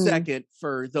 30-second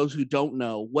for those who don't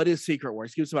know? What is Secret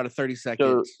Wars? Give us about a 30-second.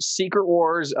 So Secret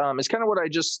Wars is kind of what I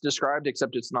just described,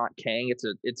 except it's not Kang.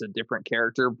 It's a different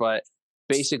character, but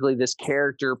basically this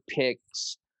character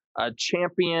picks a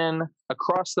champion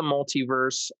across the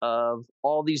multiverse of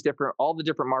all the different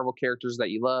Marvel characters that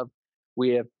you love. We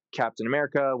have Captain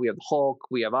America, we have Hulk,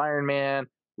 we have Iron Man,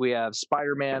 we have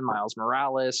Spider-Man, Miles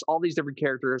Morales, all these different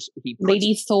characters.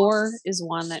 Lady Thor is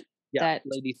one that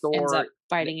Lady ends Thor up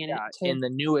fighting in it too. in the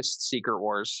newest Secret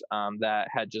Wars that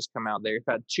had just come out. They've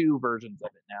had 2 versions of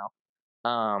it now.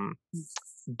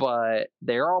 But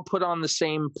they're all put on the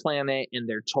same planet and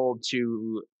they're told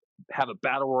to have a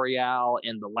battle royale,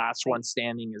 and the last one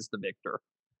standing is the victor.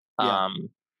 And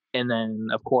then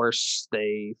of course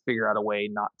they figure out a way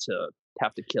not to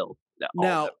have to kill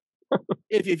now.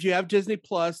 if you have Disney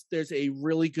Plus, there's a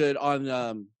really good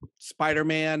on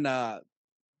Spider-Man, the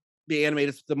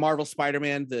Marvel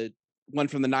Spider-Man, the one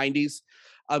from the 90s.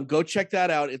 Go check that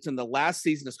out. It's in the last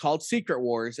season. It's called Secret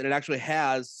Wars, and it actually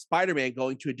has Spider-Man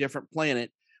going to a different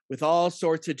planet with all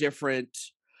sorts of different,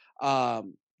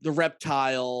 the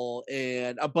reptile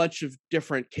and a bunch of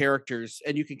different characters,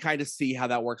 and you can kind of see how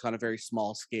that works on a very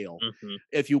small scale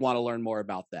if you want to learn more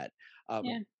about that.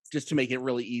 Just to make it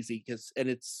really easy, it's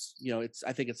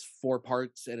I think it's 4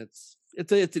 parts, and it's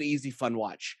an easy, fun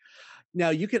watch. Now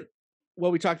you can,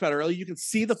 what we talked about earlier, you can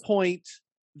see the point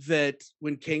that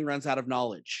when King runs out of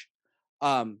knowledge,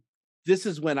 this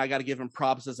is when I got to give him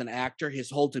props as an actor.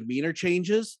 His whole demeanor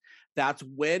changes. That's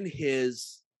when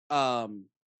his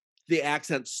the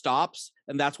accent stops,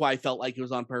 and that's why I felt like it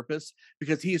was on purpose,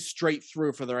 because he is straight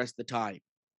through for the rest of the time.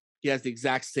 He has the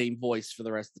exact same voice for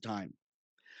the rest of the time.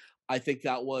 I think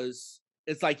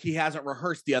it's like he hasn't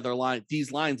rehearsed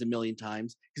these lines a million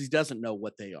times because he doesn't know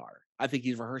what they are. I think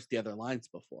he's rehearsed the other lines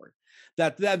before.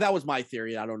 That was my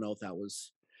theory. I don't know if that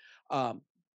was,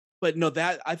 but no,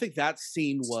 I think that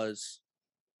scene was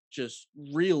just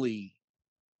really,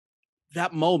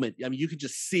 that moment. I mean, you could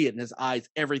just see it in his eyes.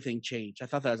 Everything changed. I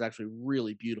thought that was actually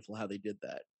really beautiful how they did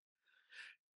that.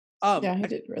 He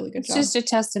did a really good job. It's just a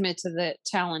testament to the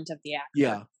talent of the actor.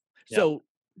 Yeah. So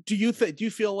do you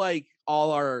feel like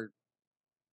all our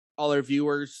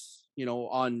viewers,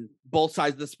 on both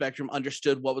sides of the spectrum,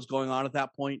 understood what was going on at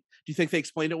that point? Do you think they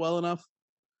explained it well enough?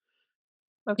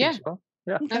 I think so.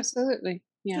 Yeah, absolutely.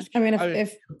 Yeah. I mean,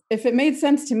 if it made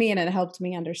sense to me and it helped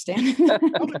me understand,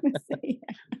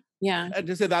 yeah. And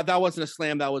to say that wasn't a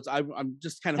slam. That was I'm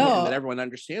just kind of hoping that everyone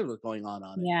understands what's going on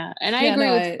it. Yeah, and I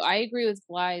agree with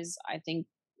Bly's. I think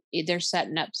they're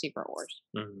setting up Secret Wars.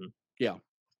 Mm-hmm. Yeah,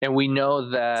 and we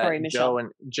know that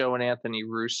Joe and Anthony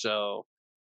Russo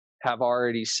have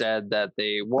already said that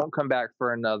they won't come back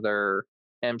for another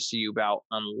MCU bout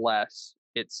unless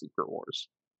it's Secret Wars.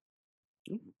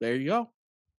 There you go.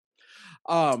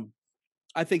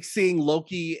 I think seeing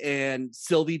Loki and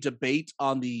Sylvie debate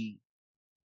on the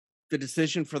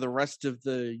decision for the rest of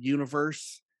the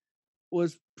universe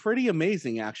was pretty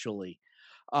amazing, actually.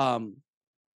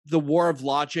 The war of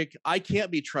logic. I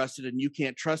can't be trusted and you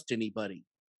can't trust anybody.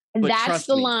 And that's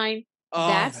the line. Oh,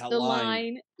 that's the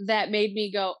line that made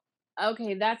me go,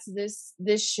 okay, that's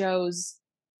this shows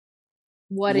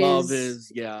what love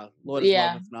is. Love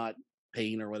is not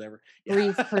pain or whatever.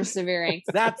 Grief persevering.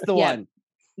 That's the one.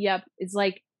 Yep. It's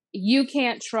like, you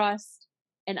can't trust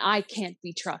and I can't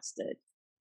be trusted.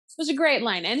 It was a great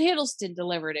line, and Hiddleston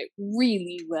delivered it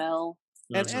really well.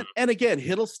 And again,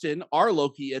 Hiddleston, our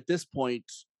Loki at this point,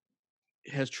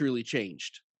 has truly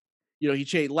changed. He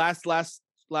changed last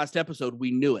episode.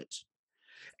 We knew it,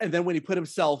 and then when he put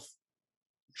himself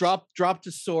dropped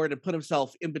his sword and put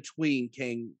himself in between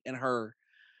King and her,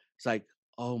 it's like,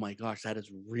 oh my gosh, that is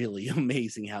really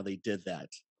amazing how they did that.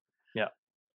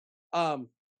 Yeah.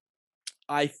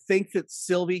 I think that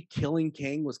Sylvie killing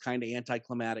King was kind of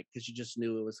anticlimactic because you just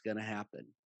knew it was going to happen.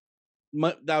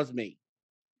 That was me.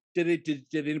 Did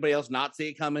anybody else not see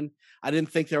it coming? I didn't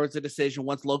think there was a decision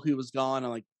once Loki was gone. I'm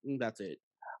like, that's it.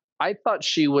 I thought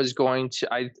she was going to.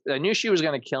 I knew she was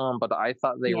going to kill him, but I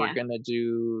thought they were going to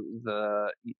do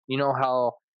the. You know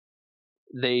how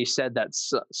they said that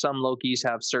some Lokis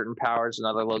have certain powers and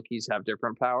other Lokis have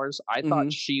different powers. I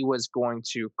thought she was going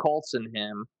to Coulson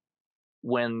him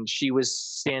when she was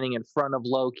standing in front of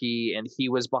Loki and he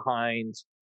was behind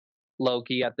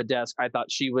Loki at the desk. I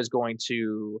thought she was going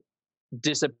to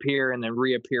disappear and then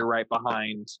reappear right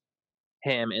behind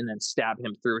him and then stab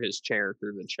him through his chair,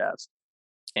 through the chest.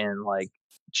 And like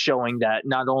showing that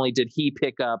not only did he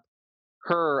pick up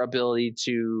her ability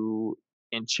to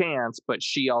enchant, but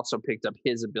she also picked up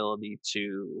his ability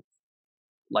to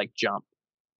like jump.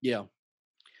 Yeah.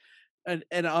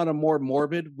 And on a more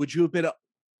morbid, would you have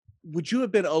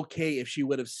been okay if she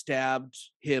would have stabbed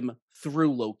him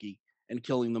through Loki and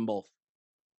killing them both?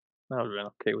 I would have been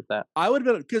okay with that. I would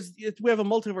have been, because we have a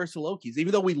multiverse of Lokis.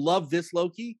 Even though we love this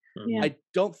Loki, I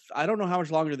don't know how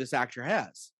much longer this actor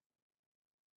has.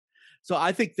 So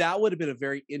I think that would have been a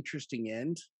very interesting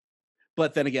end.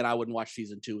 But then again, I wouldn't watch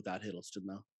season 2 without Hiddleston,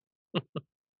 though.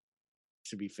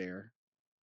 To be fair.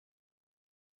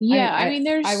 Yeah, I mean,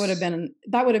 there's. that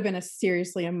would have been a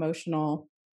seriously emotional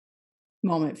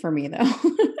moment for me, though.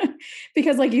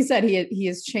 Because like you said, he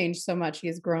has changed so much. He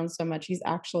has grown so much. He's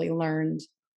actually learned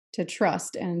to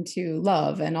trust and to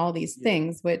love and all these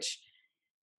things, which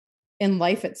in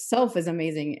life itself is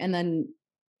amazing. And then,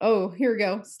 oh, here we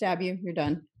go. Stab you. You're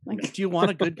done. Like, do you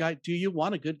want a good guy? Do you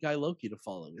want a good guy Loki to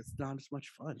follow? It's not as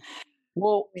much fun.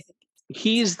 Well,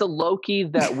 he's the Loki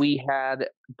that we had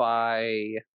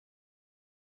by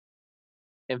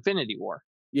Infinity War.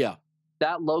 Yeah.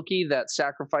 That Loki that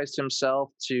sacrificed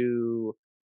himself to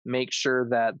make sure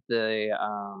that the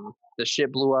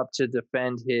ship blew up to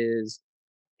defend his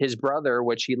brother,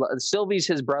 which Sylvie's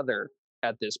his brother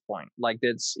at this point. Like,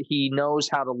 he knows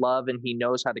how to love and he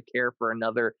knows how to care for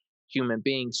another human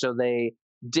being. So they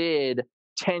did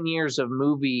 10 years of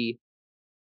movie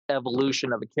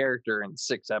evolution of a character in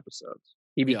 6 episodes.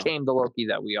 He became the Loki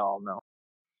that we all know.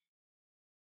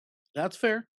 That's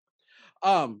fair.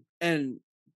 And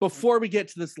before we get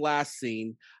to this last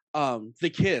scene,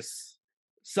 the kiss.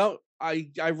 So I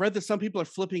read that some people are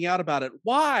flipping out about it.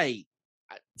 Why?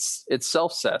 It's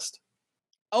self-cessed.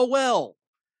 Oh well.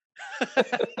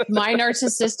 My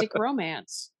narcissistic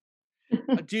romance.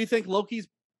 Do you think Loki's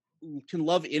can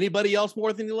love anybody else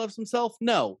more than he loves himself?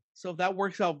 No. So that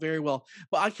works out very well.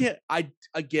 But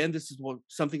again, this is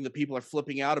something that people are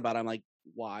flipping out about. I'm like,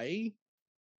 why?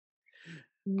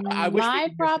 I wish my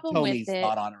problem with Tony's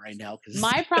thought on it right now.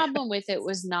 My problem with it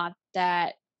was not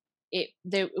that it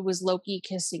was Loki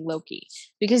kissing Loki,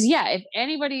 because if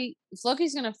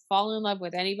Loki's gonna fall in love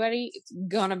with anybody, it's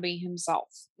gonna be himself.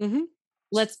 Mm-hmm.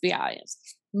 Let's be honest.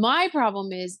 My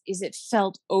problem is it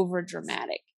felt over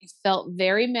dramatic. It felt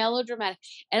very melodramatic,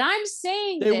 and I'm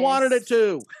saying they wanted it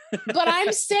to. But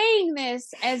I'm saying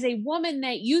this as a woman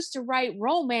that used to write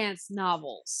romance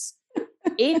novels.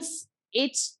 It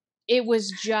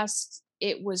was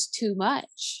too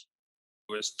much.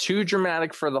 It was too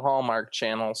dramatic for the Hallmark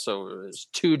Channel, so it was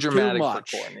too dramatic for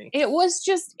Courtney. It was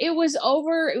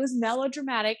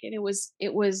melodramatic, and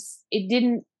it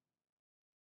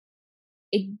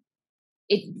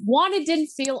didn't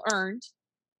feel earned,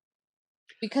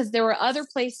 because there were other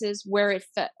places where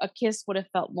a kiss would have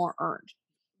felt more earned.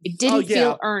 It didn't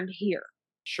feel earned here.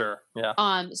 Sure. Yeah.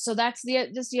 So that's the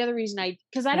other reason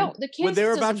because I don't, the kiss, when they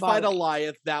were about to fight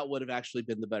Goliath, that would have actually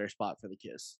been the better spot for the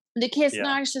kiss. The kiss, no,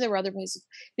 actually there were other places.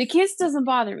 The kiss doesn't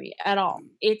bother me at all.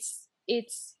 It's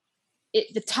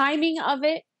the timing of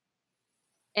it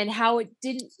and how it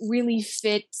didn't really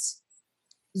fit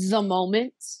the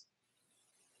moment.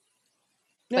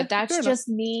 But that's just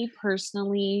me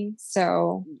personally.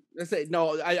 So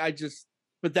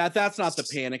but that's not the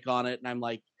panic on it. And I'm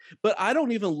like, but I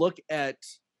don't even look at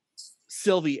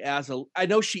Sylvie I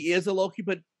know she is a Loki,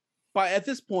 but at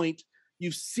this point,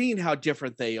 you've seen how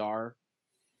different they are.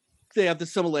 They have the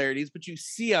similarities, but you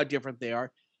see how different they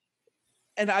are.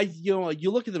 And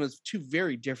you look at them as two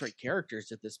very different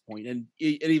characters at this point, and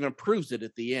it even proves it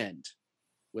at the end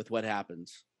with what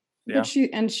happens. Yeah.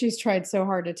 But she's tried so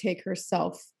hard to take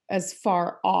herself as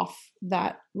far off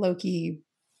that Loki,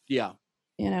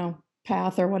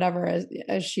 path or whatever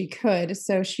as she could.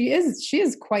 So she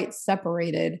is quite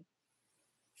separated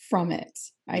from it,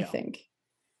 I think.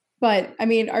 But I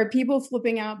mean, are people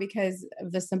flipping out because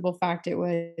of the simple fact it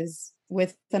was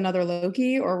with another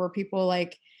Loki, or were people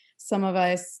like some of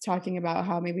us talking about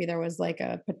how maybe there was like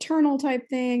a paternal type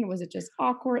thing? Was it just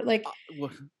awkward? Like,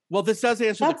 well, this does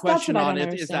answer the question on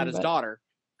it. Is that his daughter?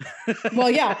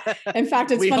 Well, yeah. In fact,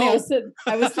 it's funny.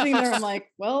 I was sitting there. I'm like,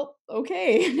 well,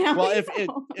 okay. Now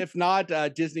if not,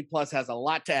 Disney Plus has a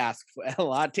lot to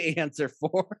answer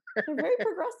for. They're very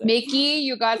progressive. Mickey,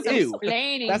 you got some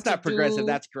explaining. That's not progressive.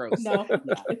 That's gross. No.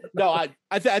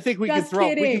 I think we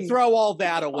can throw all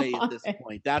that away at this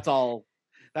point. That's all.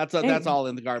 That's all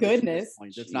in the garbage. Goodness, at this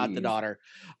point. It's not the daughter.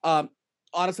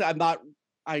 Honestly,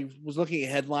 I was looking at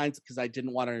headlines because I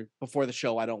didn't want to, before the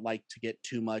show, I don't like to get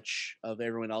too much of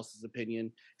everyone else's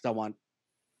opinion because I want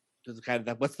to kind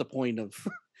of what's the point of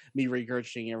me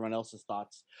regurgitating everyone else's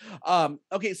thoughts.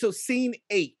 Okay, so scene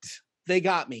 8, they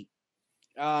got me.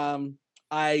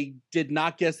 I did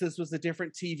not guess this was a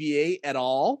different TVA at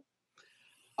all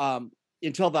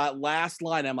until that last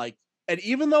line. I'm like, and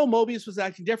even though Mobius was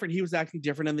acting different, he was acting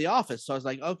different in the office. So I was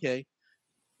like, okay,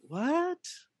 what?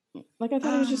 Like I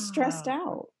thought he was just stressed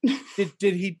out.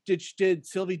 Did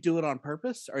Sylvie do it on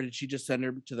purpose, or did she just send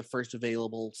her to the first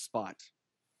available spot?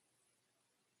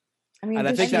 I mean, and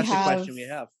I think that's the question we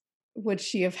have. Would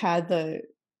she have had the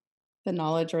the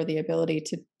knowledge or the ability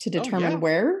to Oh, determine yeah.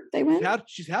 where they went.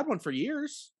 She's had one for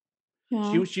years.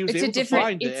 Yeah. She was It's a able to different.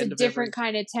 find the It's a end of different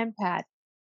kind of temp pad.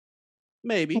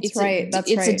 maybe. That's It's right. A,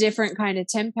 That's it's a right. different kind of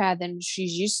temp pad than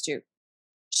she's used to.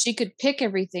 She could pick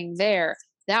everything there.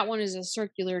 That one is a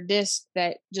circular disc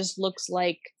that just looks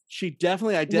like. She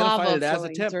definitely identified Lava it as a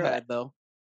flowing temp through pad, it. though.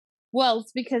 Well,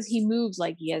 it's because he moves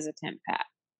like he has a temp pad.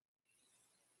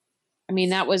 I mean,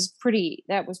 that was pretty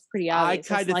obvious. kinda It's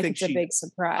not like think it's a she- big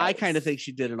surprise. I kind of think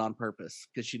she did it on purpose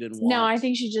because she didn't want. No, I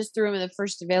think she just threw him in the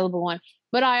first available one.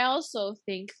 But I also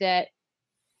think that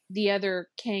the other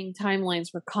Kang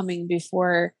timelines were coming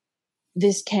before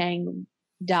this Kang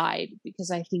died because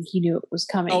I think he knew it was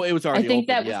coming. Oh, it was already. I think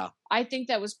open, that was. yeah. I think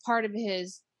that was part of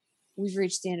his. We've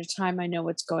reached the end of time. I know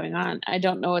what's going on. I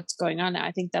don't know what's going on now.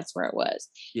 I think that's where it was.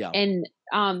 Yeah. And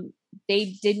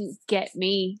they didn't get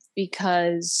me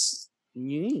because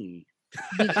Mm.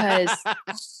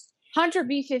 because Hunter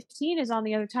B-15 is on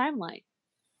the other timeline.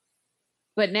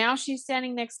 But now she's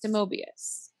standing next to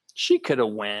Mobius. She could have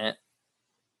went.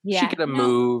 Yeah. She could have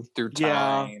moved through Yeah.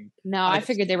 time. No, I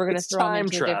figured they were going to It's throw him time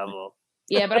into a different. travel.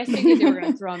 Yeah, but I figured they were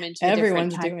going to throw him into a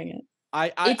Everyone's different time. doing it. I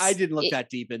It's- didn't look it- that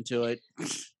deep into it.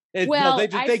 No, Well,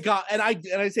 they got, and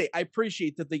I say I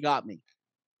appreciate that they got me.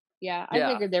 Yeah, I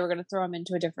Yeah. figured they were going to throw him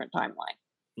into a different timeline.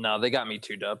 No, they got me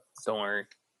too, Dub. Don't worry.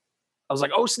 I was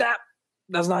like, oh snap,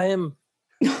 that's not him.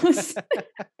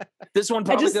 This one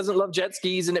probably just- doesn't love jet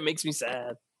skis, and it makes me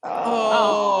sad.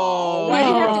 Oh, why do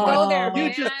you have to go no. there,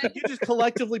 You man? just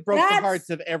collectively broke the That's- hearts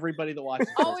of everybody that watches.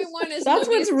 All we this. want is That's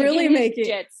Mobius what's to really get his making-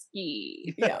 jet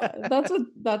ski. Yeah,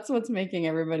 that's what's making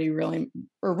everybody really,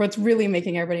 or what's really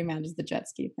making everybody mad is the jet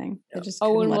ski thing. They just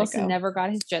couldn't Owen let it Wilson go. never got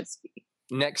his jet ski.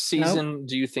 Next season,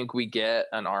 do you think we get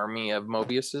an army of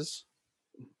Mobiuses?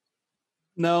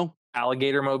 No,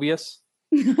 Alligator Mobius?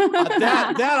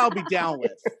 that I'll be down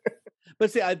with.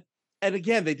 But see, and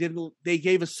again, they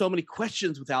gave us so many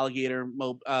questions with Alligator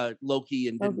Loki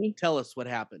and didn't Loki. tell us what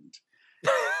happened.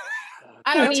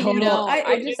 I don't even Total- know. I-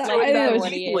 I just I like know that it's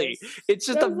what he Deeply. is. It's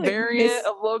just That a was like variant mis-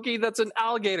 of Loki that's an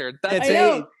alligator. That's And I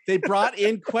know. they brought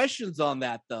in questions on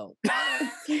that though.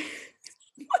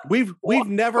 We've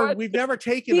never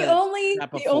taken the only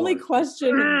that before.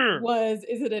 question was,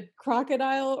 is it a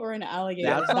crocodile or an alligator?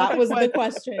 That's not That the was the que-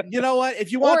 question. You know what?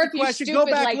 If you Or want if the you're question, stupid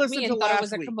go back like listen me to and thought it last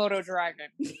was a week. Komodo dragon.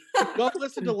 Go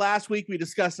listen to last week. We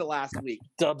discussed it last week.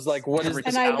 Dub's like, what is this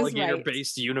And I was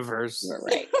alligator-based universe? You're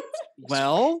right.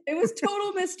 Well, It was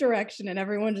total misdirection, and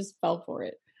everyone just fell for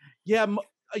it. yeah,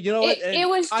 you know what? It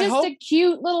was I just hope- a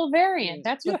cute little variant.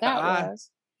 That's what Yeah, that was.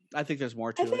 I think there's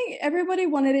more to I it. think everybody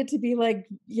wanted it to be like,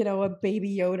 a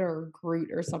baby Yoda or Groot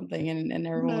or something, and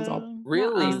everyone was all No.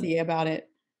 Really, pissy about it.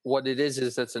 what it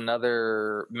is that's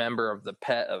another member of the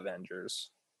Pet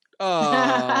Avengers. Oh,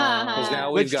 'Cause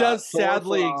now we've which got does Thor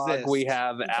sadly Frog, exist. We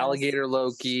have It does. Alligator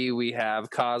Loki. We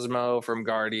have Cosmo from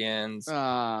Guardians. We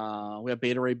have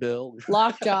Beta Ray Bill.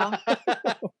 Lockjaw.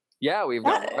 Yeah, we've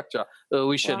got That- Lockjaw. Oh,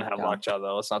 we shouldn't have Lockjaw. Lockjaw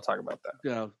though. Let's not talk about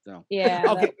that. No. Yeah.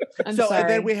 Okay, I'm so sorry. and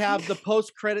then we have the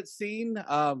post-credit scene.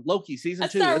 Loki season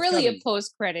That's 2. not it's really coming. a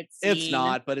post-credit scene. It's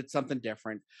not, but it's something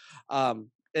different.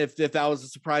 If that was a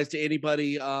surprise to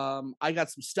anybody, I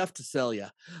got some stuff to sell you.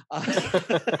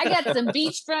 I got some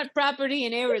beachfront property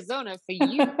in Arizona for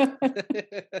you.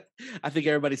 I think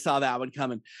everybody saw that one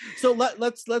coming. So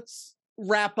let's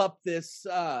wrap up this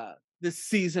this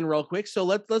season real quick. So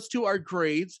let's do our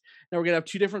grades. Now we're gonna have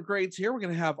 2 different grades here. We're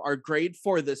gonna have our grade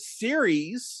for the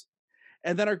series,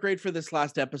 and then our grade for this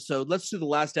last episode. Let's do the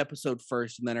last episode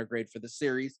first, and then our grade for the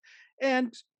series.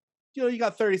 And you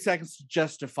got 30 seconds to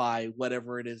justify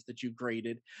whatever it is that you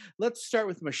graded. Let's start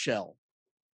with Michelle.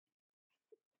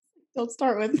 Don't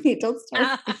start with me. Don't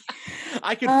start. with me.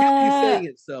 I can feel you saying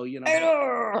it, so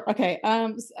Okay.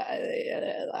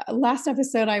 Last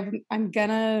episode, I'm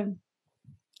gonna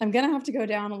have to go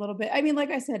down a little bit. I mean, like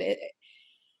I said,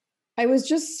 I was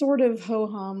just sort of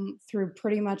ho-hum through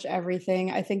pretty much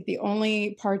everything. I think the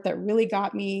only part that really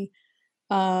got me,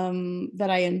 that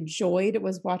I enjoyed,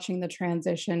 was watching the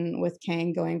transition with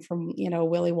Kang going from,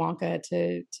 Willy Wonka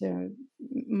to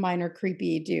minor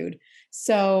creepy dude.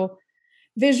 So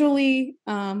visually,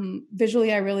 I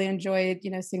really enjoyed,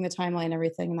 seeing the timeline and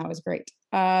everything, and that was great.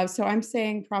 So I'm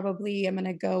saying probably I'm going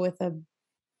to go with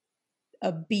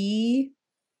a B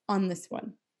on this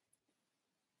one.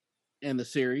 in the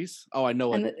series. Oh, I know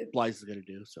what And Blythe is going to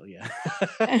do. So yeah.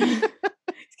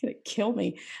 It's gonna kill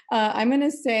me. I'm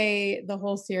gonna say the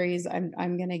whole series. I'm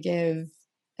gonna give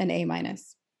an A-.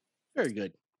 Very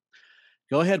good.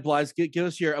 Go ahead, Blythe. Give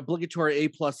us your obligatory A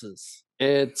pluses.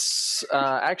 It's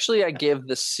actually, I give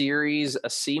the series a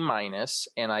C-,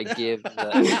 and I give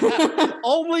the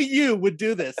only you would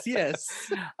do this. Yes.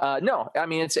 No, I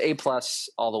mean it's A+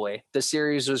 all the way. The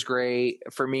series was great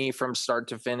for me from start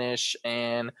to finish,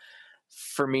 and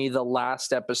for me the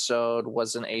last episode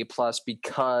was an A+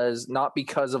 because not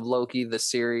because of Loki the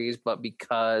series, but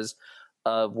because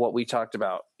of what we talked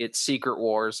about. It's Secret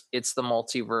Wars, it's the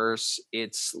multiverse,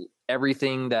 it's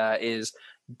everything that is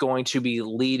going to be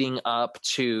leading up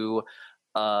to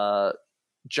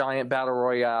giant battle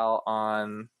royale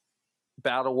on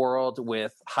Battle World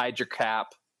with Hydra Cap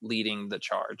leading the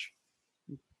charge.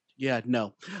 Yeah,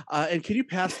 no. And can you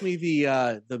pass me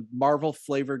the Marvel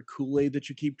flavored Kool-Aid that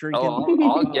you keep drinking?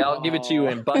 I'll give it to you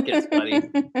in buckets, buddy.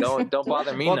 Don't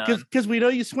bother me. Well, because we know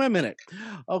you swim in it.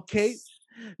 Okay,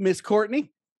 Miss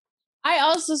Courtney. I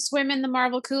also swim in the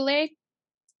Marvel Kool-Aid,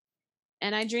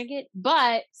 and I drink it,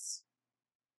 but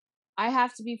I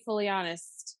have to be fully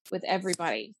honest with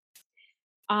everybody.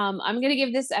 I'm going to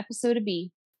give this episode a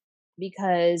B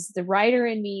because the writer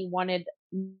in me wanted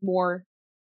more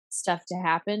stuff to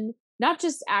happen, not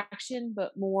just action,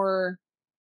 but more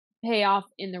payoff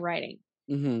in the writing.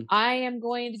 Mm-hmm. I am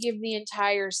going to give the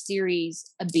entire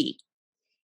series a B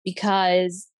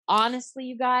because honestly,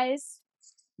 you guys,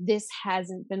 this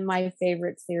hasn't been my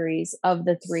favorite series of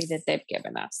the 3 that they've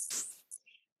given us.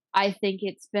 I think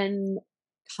it's been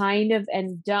kind of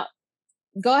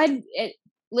go ahead,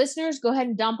 listeners, go ahead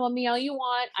and dump on me all you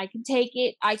want. I can take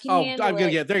it. I can handle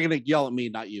it. They're gonna yell at me,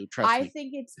 not you. Trust me. I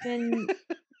think it's been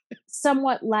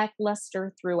somewhat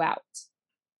lackluster throughout.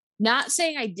 Not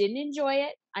saying I didn't enjoy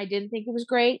it. I didn't think it was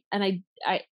great, and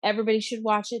I everybody should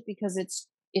watch it because it's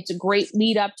a great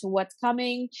lead up to what's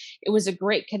coming. It was a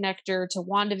great connector to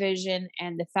WandaVision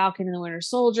and the Falcon and the Winter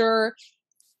Soldier.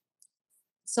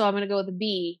 So I'm going to go with a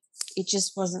B. It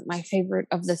just wasn't my favorite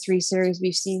of the 3 series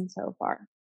we've seen so far.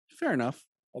 Fair enough.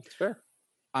 That's fair.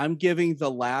 I'm giving the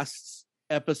last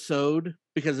episode,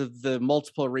 because of the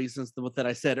multiple reasons that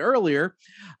I said earlier,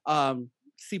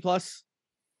 C+.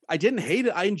 I didn't hate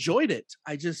it. I enjoyed it.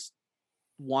 I just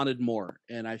wanted more,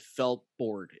 and I felt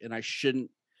bored, and I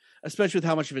shouldn't, especially with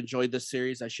how much I've enjoyed this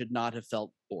series, I should not have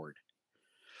felt bored.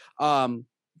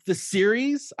 The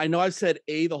series, I know I've said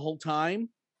A the whole time,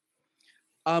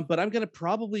 but I'm going to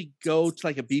probably go to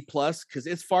like a B+ because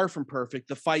it's far from perfect.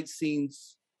 The fight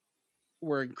scenes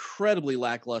were incredibly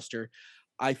lackluster.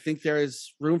 I think there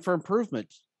is room for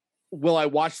improvement. Will I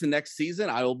watch the next season?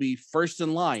 I will be first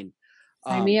in line.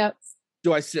 Sign me up.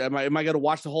 Am I going to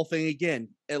watch the whole thing again?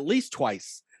 At least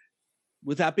twice.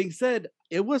 With that being said,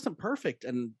 it wasn't perfect.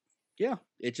 And yeah,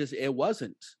 it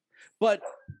wasn't. But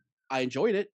I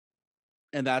enjoyed it.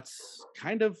 And that's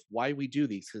kind of why we do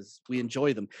these, because we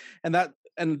enjoy them. And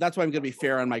that's why I'm going to be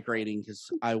fair on my grading, because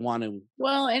I want to.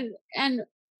 Well, and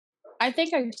I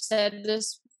think I've said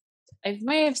this. I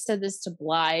may have said this to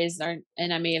Blythe,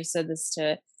 and I may have said this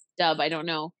to Dub. I don't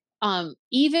know.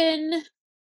 Even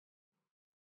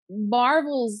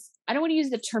Marvel's, I don't want to use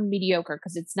the term mediocre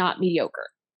because it's not mediocre.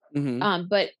 Mm-hmm.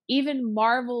 But even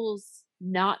Marvel's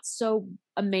not so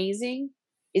amazing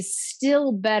is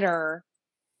still better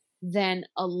than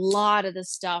a lot of the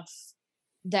stuff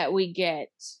that we get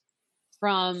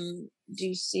from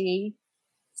DC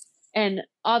and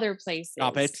other places.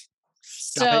 Stop it.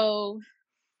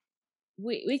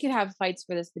 We could have fights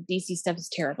for this, but DC stuff is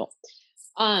terrible.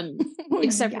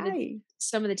 Except for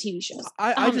some of the TV shows.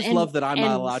 I just love that I'm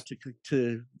not allowed to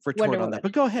retort on that.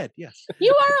 But go ahead. Yes.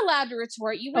 You are allowed to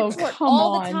retort. You retort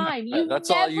all the time.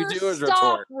 That's all you do is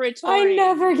retort. Retorting. I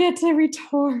never get to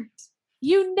retort.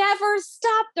 You never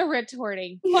stop the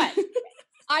retorting. But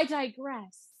I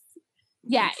digress.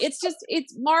 Yeah, it's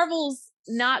Marvel's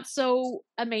not so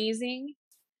amazing.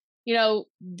 You know,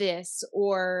 this,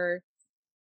 or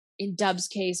in Dub's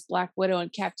case, Black Widow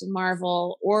and Captain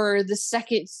Marvel, or the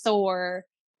second Thor.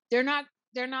 They're not,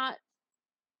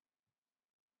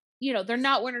 you know, they're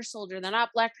not Winter Soldier. They're not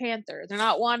Black Panther. They're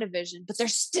not WandaVision, but they're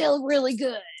still really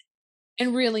good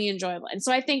and really enjoyable. And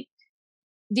so I think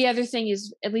the other thing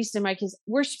is, at least in my case,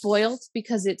 we're spoiled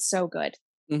because it's so good.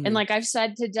 Mm-hmm. And like I've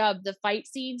said to Dub, the fight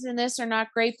scenes in this are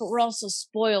not great, but we're also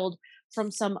spoiled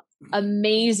from some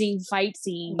amazing fight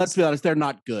scenes. Let's be honest, they're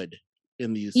not good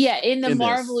in these. Yeah, in the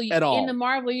Marvel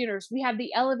universe, we have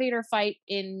the elevator fight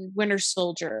in Winter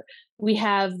Soldier. We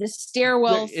have the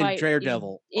stairwell fight in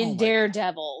Daredevil. In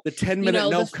Daredevil, the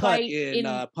 10-minute cut in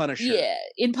Punisher. Yeah,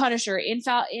 in Punisher, in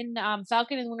Falcon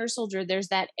and Winter Soldier, there's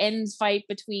that end fight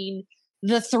between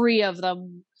the 3 of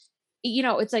them. You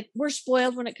know, it's like we're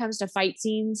spoiled when it comes to fight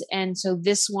scenes, and so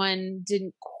these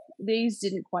didn't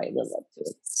quite live up to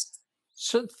it.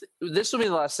 So this will be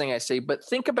the last thing I say, but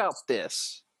think about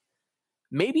this.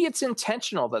 Maybe it's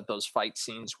intentional that those fight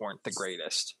scenes weren't the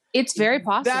greatest. It's very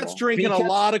possible. That's drinking a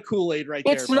lot of Kool-Aid right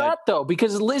there. It's not, though,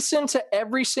 because listen to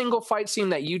every single fight scene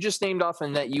that you just named off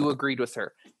and that you agreed with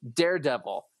her.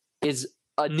 Daredevil is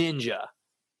a ninja.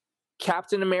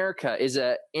 Captain America is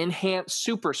an enhanced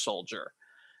super soldier.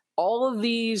 All of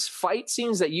these fight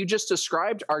scenes that you just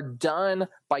described are done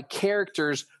by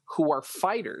characters who are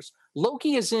fighters.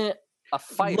 Loki isn't a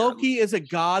fighter. Loki is a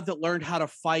god that learned how to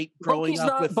fight growing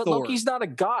up with Thor. But Loki's not a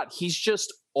god. He's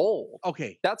just old.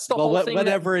 Okay. That's the whole thing.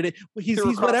 Whatever it is. He's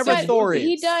whatever Thor is.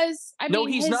 He does. I mean, no,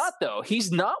 he's not, though.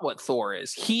 He's not what Thor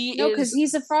is. Because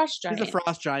he's a frost giant. He's a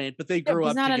frost giant, but they grew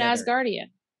up together. He's not an Asgardian.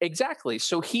 Exactly.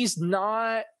 So he's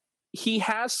not... He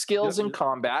has skills in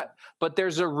combat, but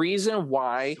there's a reason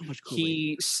why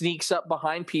he sneaks up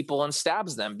behind people and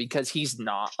stabs them, because he's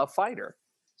not a fighter.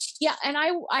 Yeah, and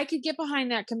I could get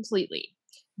behind that completely.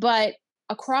 But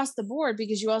across the board,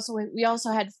 because we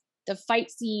also had the fight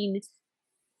scene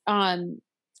in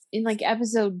like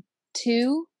episode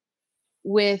 2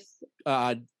 with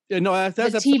no, that's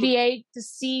the TVA, the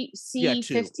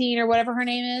C15 or whatever her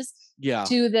name is. Yeah.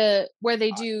 To where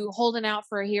they do holding out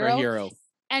for a hero.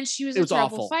 And she was a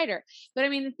terrible fighter. But I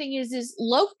mean, the thing is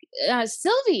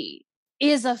Sylvie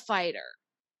is a fighter.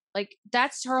 Like,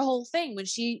 that's her whole thing. When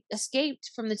she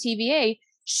escaped from the TVA,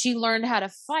 she learned how to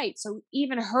fight. So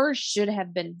even her should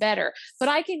have been better. But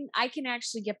I can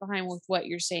actually get behind with what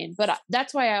you're saying. But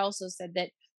that's why I also said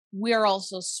that we're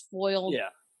also spoiled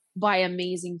by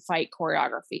amazing fight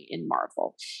choreography in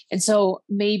Marvel. And so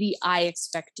maybe I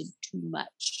expected too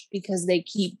much because they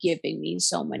keep giving me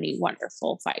so many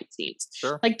wonderful fight scenes.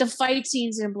 Sure. Like the fight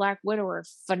scenes in Black Widow are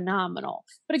phenomenal.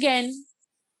 But again,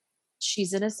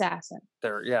 she's an assassin.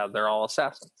 They're all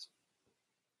assassins.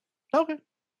 Okay.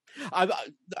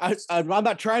 I'm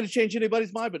not trying to change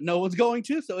anybody's mind, but no one's going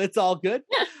to, so it's all good.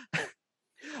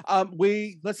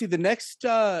 Let's see, the next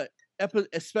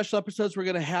special episodes we're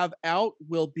going to have out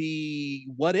will be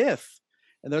What If,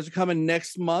 and those are coming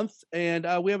next month. And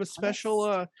we have a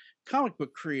special comic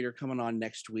book creator coming on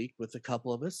next week with a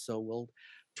couple of us, so we'll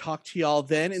talk to y'all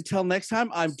then. Until next time,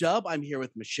 I'm Dub. I'm here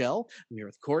with Michelle. I'm here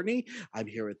with Courtney. I'm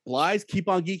here with Blythe. Keep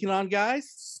on geeking on,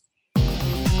 guys.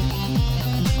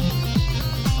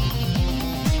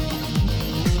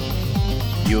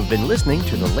 You have been listening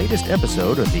to the latest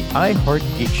episode of the iHeart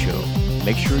Geek Show.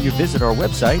 Make sure you visit our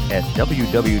website at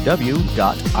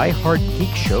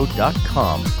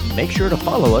www.iheartgeekshow.com. Make sure to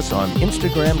follow us on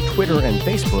Instagram, Twitter, and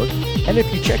Facebook. And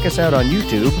if you check us out on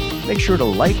YouTube, make sure to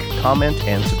like, comment,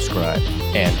 and subscribe.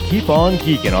 And keep on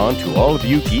geeking on to all of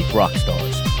you geek rock stars.